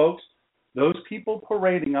condemned. Folks, those people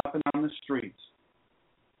parading up and down the streets,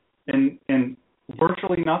 and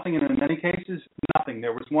virtually nothing, and in many cases, nothing.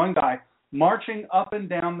 There was one guy marching up and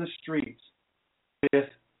down the streets with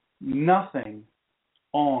nothing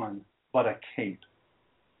on but a cape.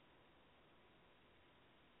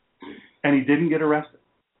 And he didn't get arrested.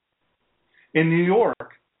 In New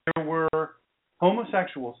York, there were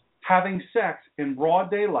homosexuals having sex in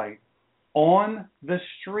broad daylight on the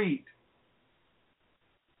street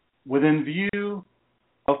within view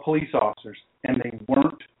of police officers, and they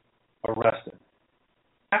weren't arrested.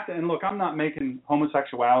 And look, I'm not making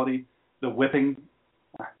homosexuality the whipping,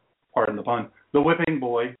 pardon the pun, the whipping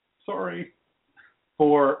boy, sorry,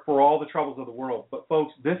 for all the troubles of the world. But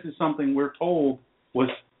folks, this is something we're told was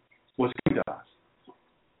coming to us.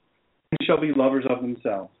 They shall be lovers of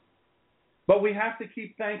themselves. But we have to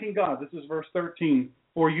keep thanking God. This is verse 13.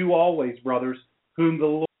 For you always, brothers, whom the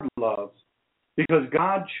Lord loves, because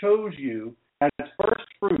God chose you as first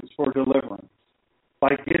fruits for deliverance, by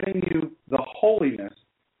giving you the holiness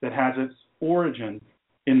that has its origin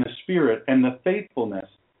in the Spirit and the faithfulness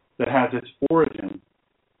that has its origin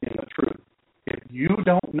in the truth. If you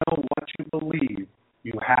don't know what you believe,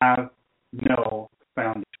 you have no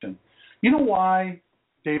foundation. You know why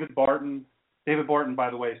David Barton, by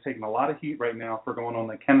the way, is taking a lot of heat right now for going on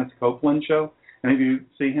the Kenneth Copeland show. And if you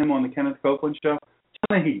see him on the Kenneth Copeland show,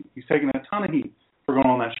 ton of heat. He's taking a ton of heat for going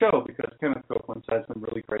on that show because Kenneth Copeland says some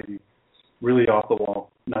really crazy, really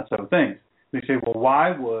off-the-wall, not-so things. They say, well,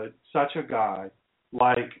 why would such a guy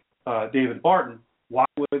like David Barton, why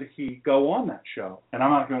would he go on that show? And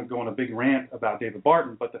I'm not going to go on a big rant about David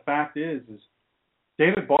Barton, but the fact is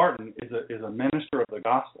David Barton is a minister of the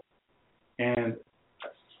gospel. And,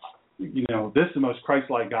 you know, this is the most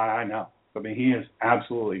Christ-like guy I know. I mean, he is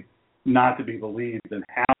absolutely not to be believed in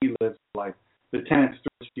how he lives his life, the tenets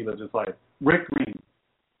through which he lives his life. Rick Green,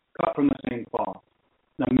 cut from the same cloth.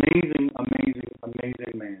 An amazing, amazing,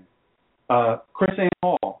 amazing man. Chris Ann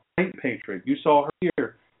Hall, great patriot. You saw her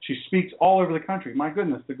here. She speaks all over the country. My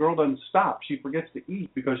goodness, the girl doesn't stop. She forgets to eat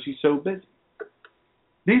because she's so busy.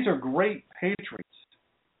 These are great patriots.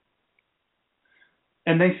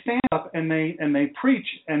 And they stand up and they preach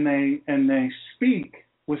and they speak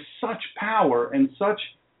with such power and such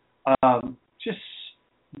just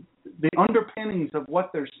the underpinnings of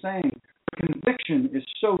what they're saying. The conviction is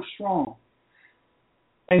so strong.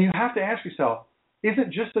 And you have to ask yourself, is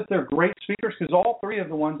it just that they're great speakers? Because all three of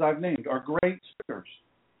the ones I've named are great speakers.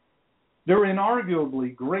 They're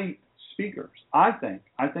inarguably great speakers, I think.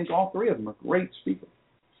 I think all three of them are great speakers.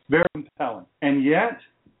 Very compelling. And yet,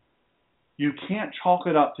 you can't chalk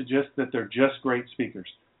it up to just that they're just great speakers.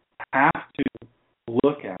 You have to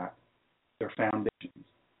look at their foundations.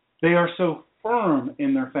 They are so firm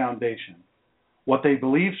in their foundation. What they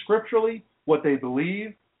believe scripturally, what they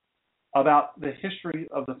believe about the history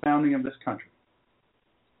of the founding of this country.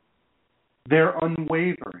 They're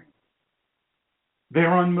unwavering.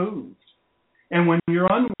 They're unmoved. And when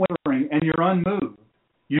you're unwavering and you're unmoved,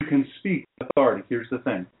 you can speak with authority. Here's the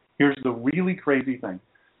thing. Here's the really crazy thing.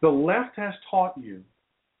 The left has taught you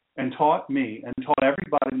and taught me and taught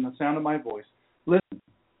everybody in the sound of my voice, listen,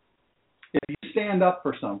 if you stand up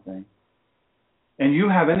for something and you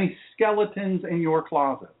have any skeletons in your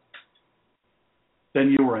closet,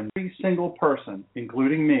 then you are every single person,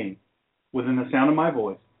 including me, within the sound of my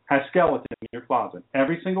voice, has skeletons in your closet.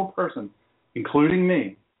 Every single person, including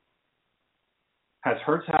me, has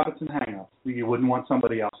hurts, habits, and hang-ups that you wouldn't want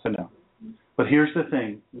somebody else to know. But here's the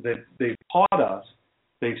thing. They've taught us,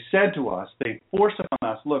 they've said to us, they've forced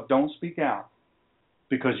upon us, look, don't speak out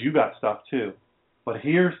because you got stuff too. But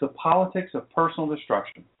here's the politics of personal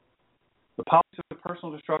destruction. The politics of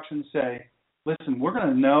personal destruction say, listen, we're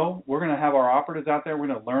going to have our operatives out there, we're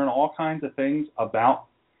going to learn all kinds of things about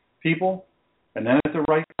people, and then at the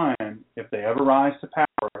right time, if they ever rise to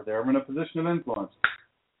power, if they're ever in a position of influence,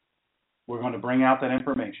 we're going to bring out that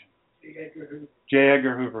information. J.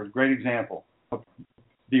 Edgar Hoover, great example, of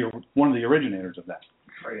one of the originators of that.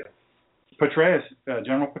 Petraeus,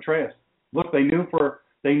 General Petraeus. Look, they knew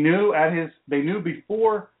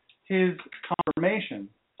before his confirmation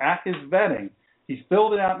at his vetting, he's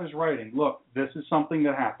filled it out in his writing. Look, this is something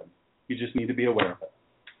that happened. You just need to be aware of it.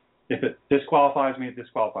 If it disqualifies me, it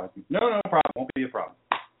disqualifies me. No problem. Won't be a problem.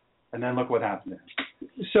 And then look what happens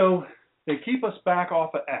there. So they keep us back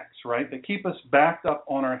off of X, right? They keep us backed up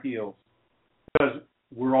on our heels because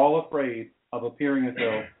we're all afraid of appearing as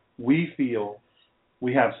though we feel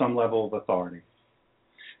we have some level of authority.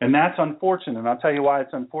 And that's unfortunate. And I'll tell you why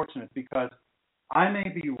it's unfortunate. Because I may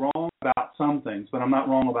be wrong about some things, but I'm not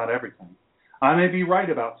wrong about everything. I may be right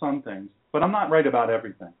about some things, but I'm not right about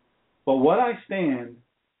everything. But what I stand,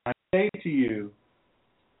 I say to you,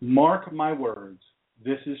 mark my words,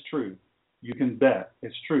 this is truth. You can bet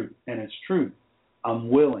it's truth, and it's truth I'm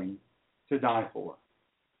willing to die for.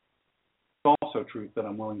 It's also truth that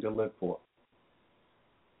I'm willing to live for.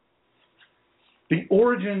 The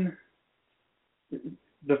origin,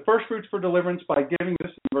 the first fruits for deliverance by giving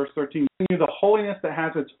this in verse 13, giving you the holiness that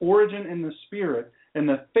has its origin in the Spirit and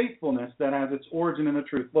the faithfulness that has its origin in the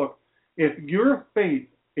truth. Look, if your faith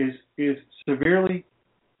is severely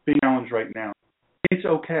being challenged right now, it's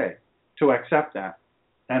okay to accept that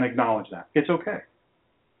and acknowledge that. It's okay.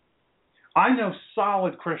 I know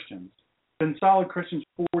solid Christians, been solid Christians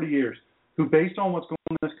for 40 years, who, based on what's going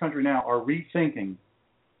on in this country now, are rethinking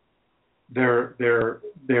their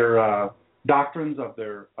doctrines of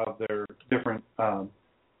their different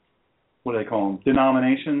what do they call them,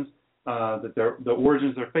 denominations, that the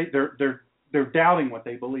origins of their faith. They're doubting what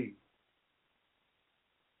they believe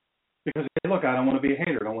because hey, look, I don't want to be a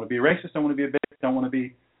hater, I don't want to be a racist, I don't want to be a bigot, I don't want to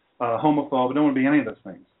be homophobe, I don't want to be any of those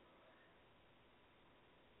things.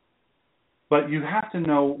 But you have to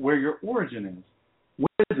know where your origin is.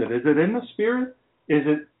 What is it? Is it in the Spirit? Is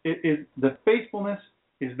the faithfulness?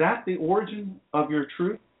 Is that the origin of your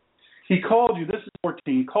truth? He called you, this is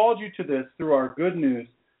 14, called you to this through our good news,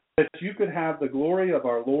 that you could have the glory of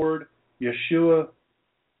our Lord Yeshua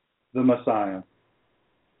the Messiah.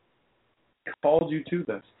 He called you to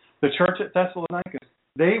this. The church at Thessalonians,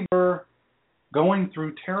 they were going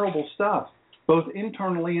through terrible stuff, both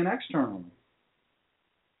internally and externally.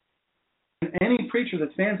 And any preacher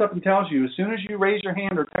that stands up and tells you, as soon as you raise your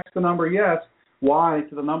hand or text the number yes, Y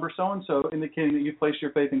to the number so-and-so, indicating that you've placed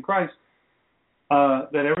your faith in Christ,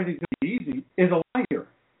 that everything's going to be easy, is a liar.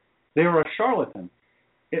 They are a charlatan.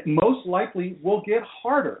 It most likely will get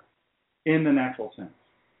harder in the natural sense.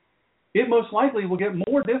 It most likely will get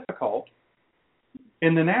more difficult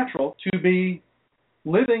in the natural to be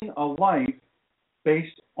living a life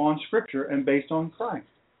based on Scripture and based on Christ.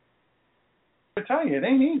 I tell you, it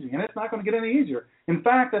ain't easy, and it's not going to get any easier. In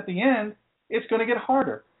fact, at the end, it's going to get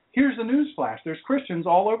harder. Here's the news flash. There's Christians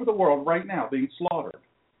all over the world right now being slaughtered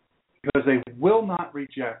because they will not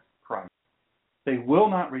reject Christ. They will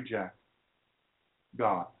not reject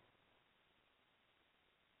God.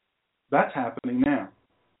 That's happening now.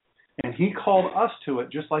 And he called us to it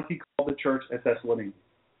just like he called the church at Thessalonians.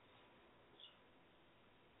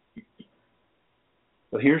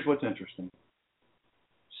 But here's what's interesting.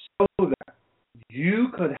 So that you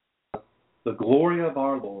could have the glory of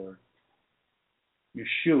our Lord,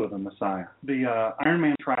 Yeshua the Messiah. The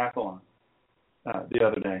Ironman triathlon the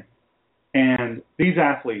other day. And these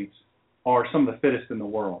athletes are some of the fittest in the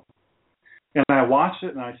world. And I watched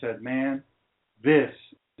it and I said, man, this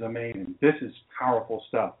is amazing. This is powerful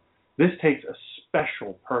stuff. This takes a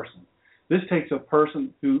special person. This takes a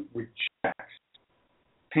person who rejects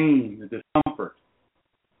pain, the discomfort.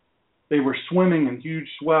 They were swimming in huge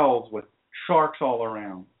swells with sharks all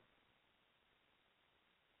around.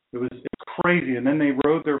 It was crazy. And then they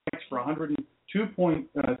rode their bikes for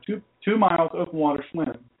 2 miles open water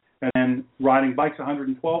swim, and then riding bikes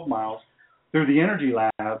 112 miles through the energy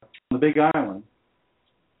lab on the Big Island,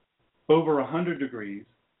 over 100 degrees.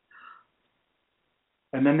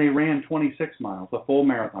 And then they ran 26 miles, a full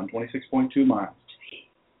marathon, 26.2 miles,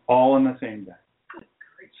 all in the same day.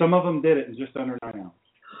 Some of them did it in just under 9 hours.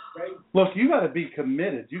 Look, you got to be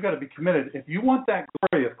committed. You got to be committed. If you want that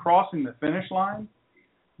glory of crossing the finish line,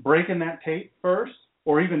 breaking that tape first,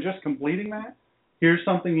 or even just completing that, here's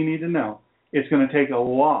something you need to know. It's going to take a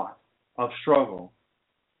lot of struggle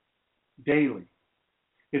daily.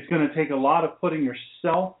 It's going to take a lot of putting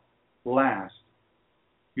yourself last,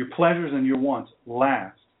 your pleasures and your wants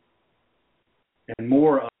last, and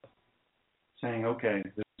more of saying, okay,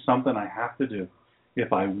 this is something I have to do.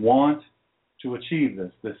 If I want to achieve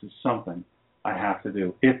this, this is something I have to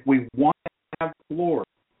do. If we want to have the glory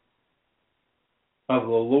of the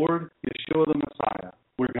Lord Yeshua the Messiah,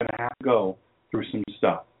 we're going to have to go through some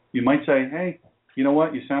stuff. You might say, hey, you know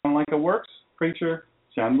what? You sound like a works preacher.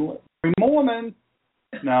 Sound like a Mormon.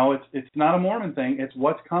 No, it's not a Mormon thing. It's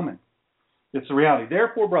what's coming. It's the reality.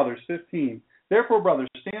 Therefore, brothers, 15, Therefore, brothers,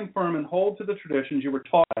 stand firm and hold to the traditions you were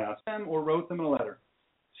taught by us, or wrote them in a letter.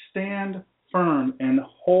 Stand firm and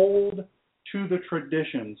hold to the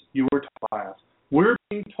traditions you were taught by us. We're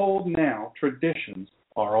being told now traditions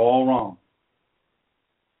are all wrong.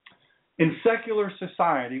 In secular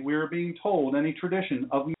society, we are being told any tradition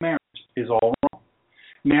of marriage is all wrong.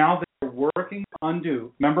 Now they're working to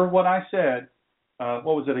undo. Remember what I said, a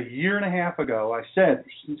year and a half ago? I said,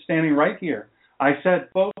 standing right here, I said,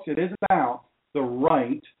 folks, it is about the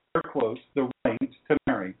right, air quotes, the right to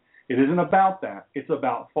marry. It isn't about that. It's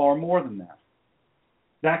about far more than that.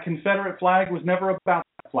 That Confederate flag was never about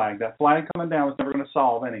that flag. That flag coming down was never going to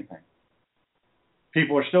solve anything.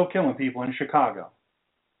 People are still killing people in Chicago.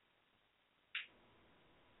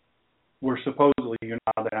 Where supposedly you're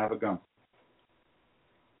not allowed to have a gun.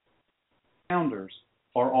 Founders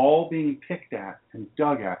are all being picked at and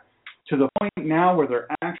dug at to the point now where they're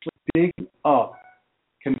actually digging up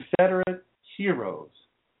Confederate heroes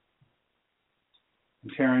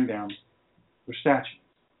and tearing down their statues.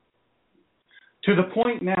 To the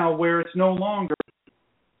point now where it's no longer,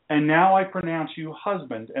 and now I pronounce you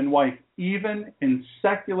husband and wife, even in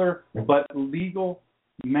secular but legal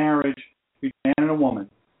marriage between a man and a woman.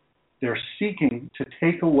 They're seeking to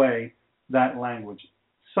take away that language,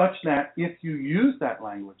 such that if you use that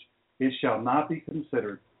language, it shall not be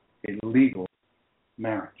considered a legal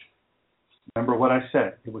marriage. Remember what I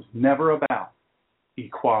said. It was never about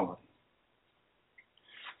equality.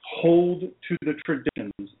 Hold to the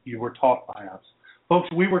traditions you were taught by us. Folks,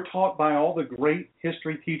 we were taught by all the great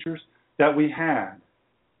history teachers that we had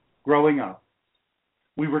growing up.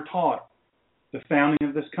 We were taught the founding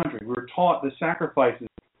of this country. We were taught the sacrifices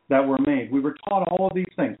that were made. We were taught all of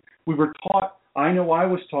these things. We were taught, I know I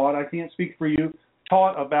was taught, I can't speak for you,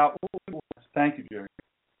 taught about, thank you, Jerry.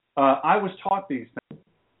 I was taught these things.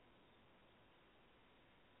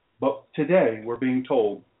 But today we're being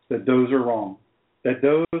told that those are wrong, that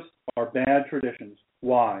those are bad traditions.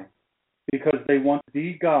 Why? Because they want to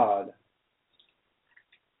de-God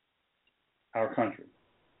our country.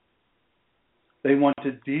 They want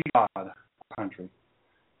to de-God our country.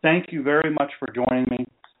 Thank you very much for joining me.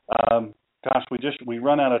 We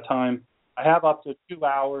run out of time. I have up to 2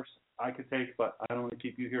 hours I could take, but I don't want to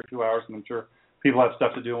keep you here 2 hours, and I'm sure people have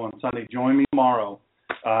stuff to do on Sunday. Join me tomorrow.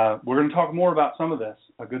 We're going to talk more about some of this,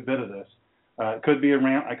 a good bit of this. It could be a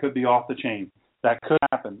rant. I could be off the chain. That could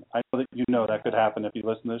happen. I know that you know that could happen if you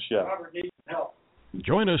listen to this show. Robert needs help.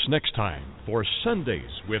 Join us next time for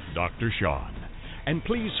Sundays with Dr. Shawn. And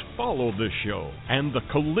please follow this show and the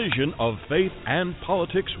Collision of Faith and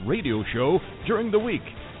Politics radio show during the week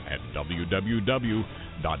at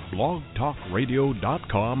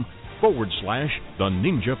www.blogtalkradio.com/The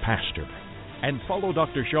Ninja Pastor. And follow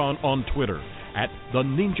Dr. Shawn on Twitter at The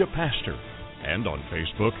Ninja Pastor and on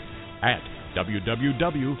Facebook at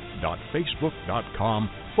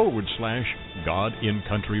www.facebook.com/God in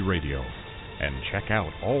Country Radio. And check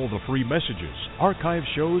out all the free messages, archive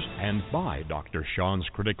shows, and buy Dr. Shawn's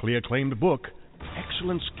critically acclaimed book,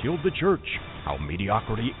 Excellence Killed the Church, How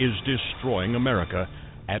Mediocrity is Destroying America,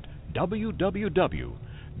 at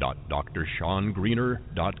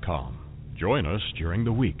www.drshawngreener.com. Join us during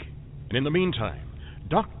the week. And in the meantime,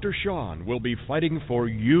 Dr. Shawn will be fighting for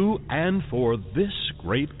you and for this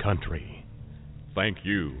great country. Thank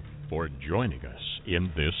you for joining us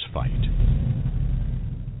in this fight.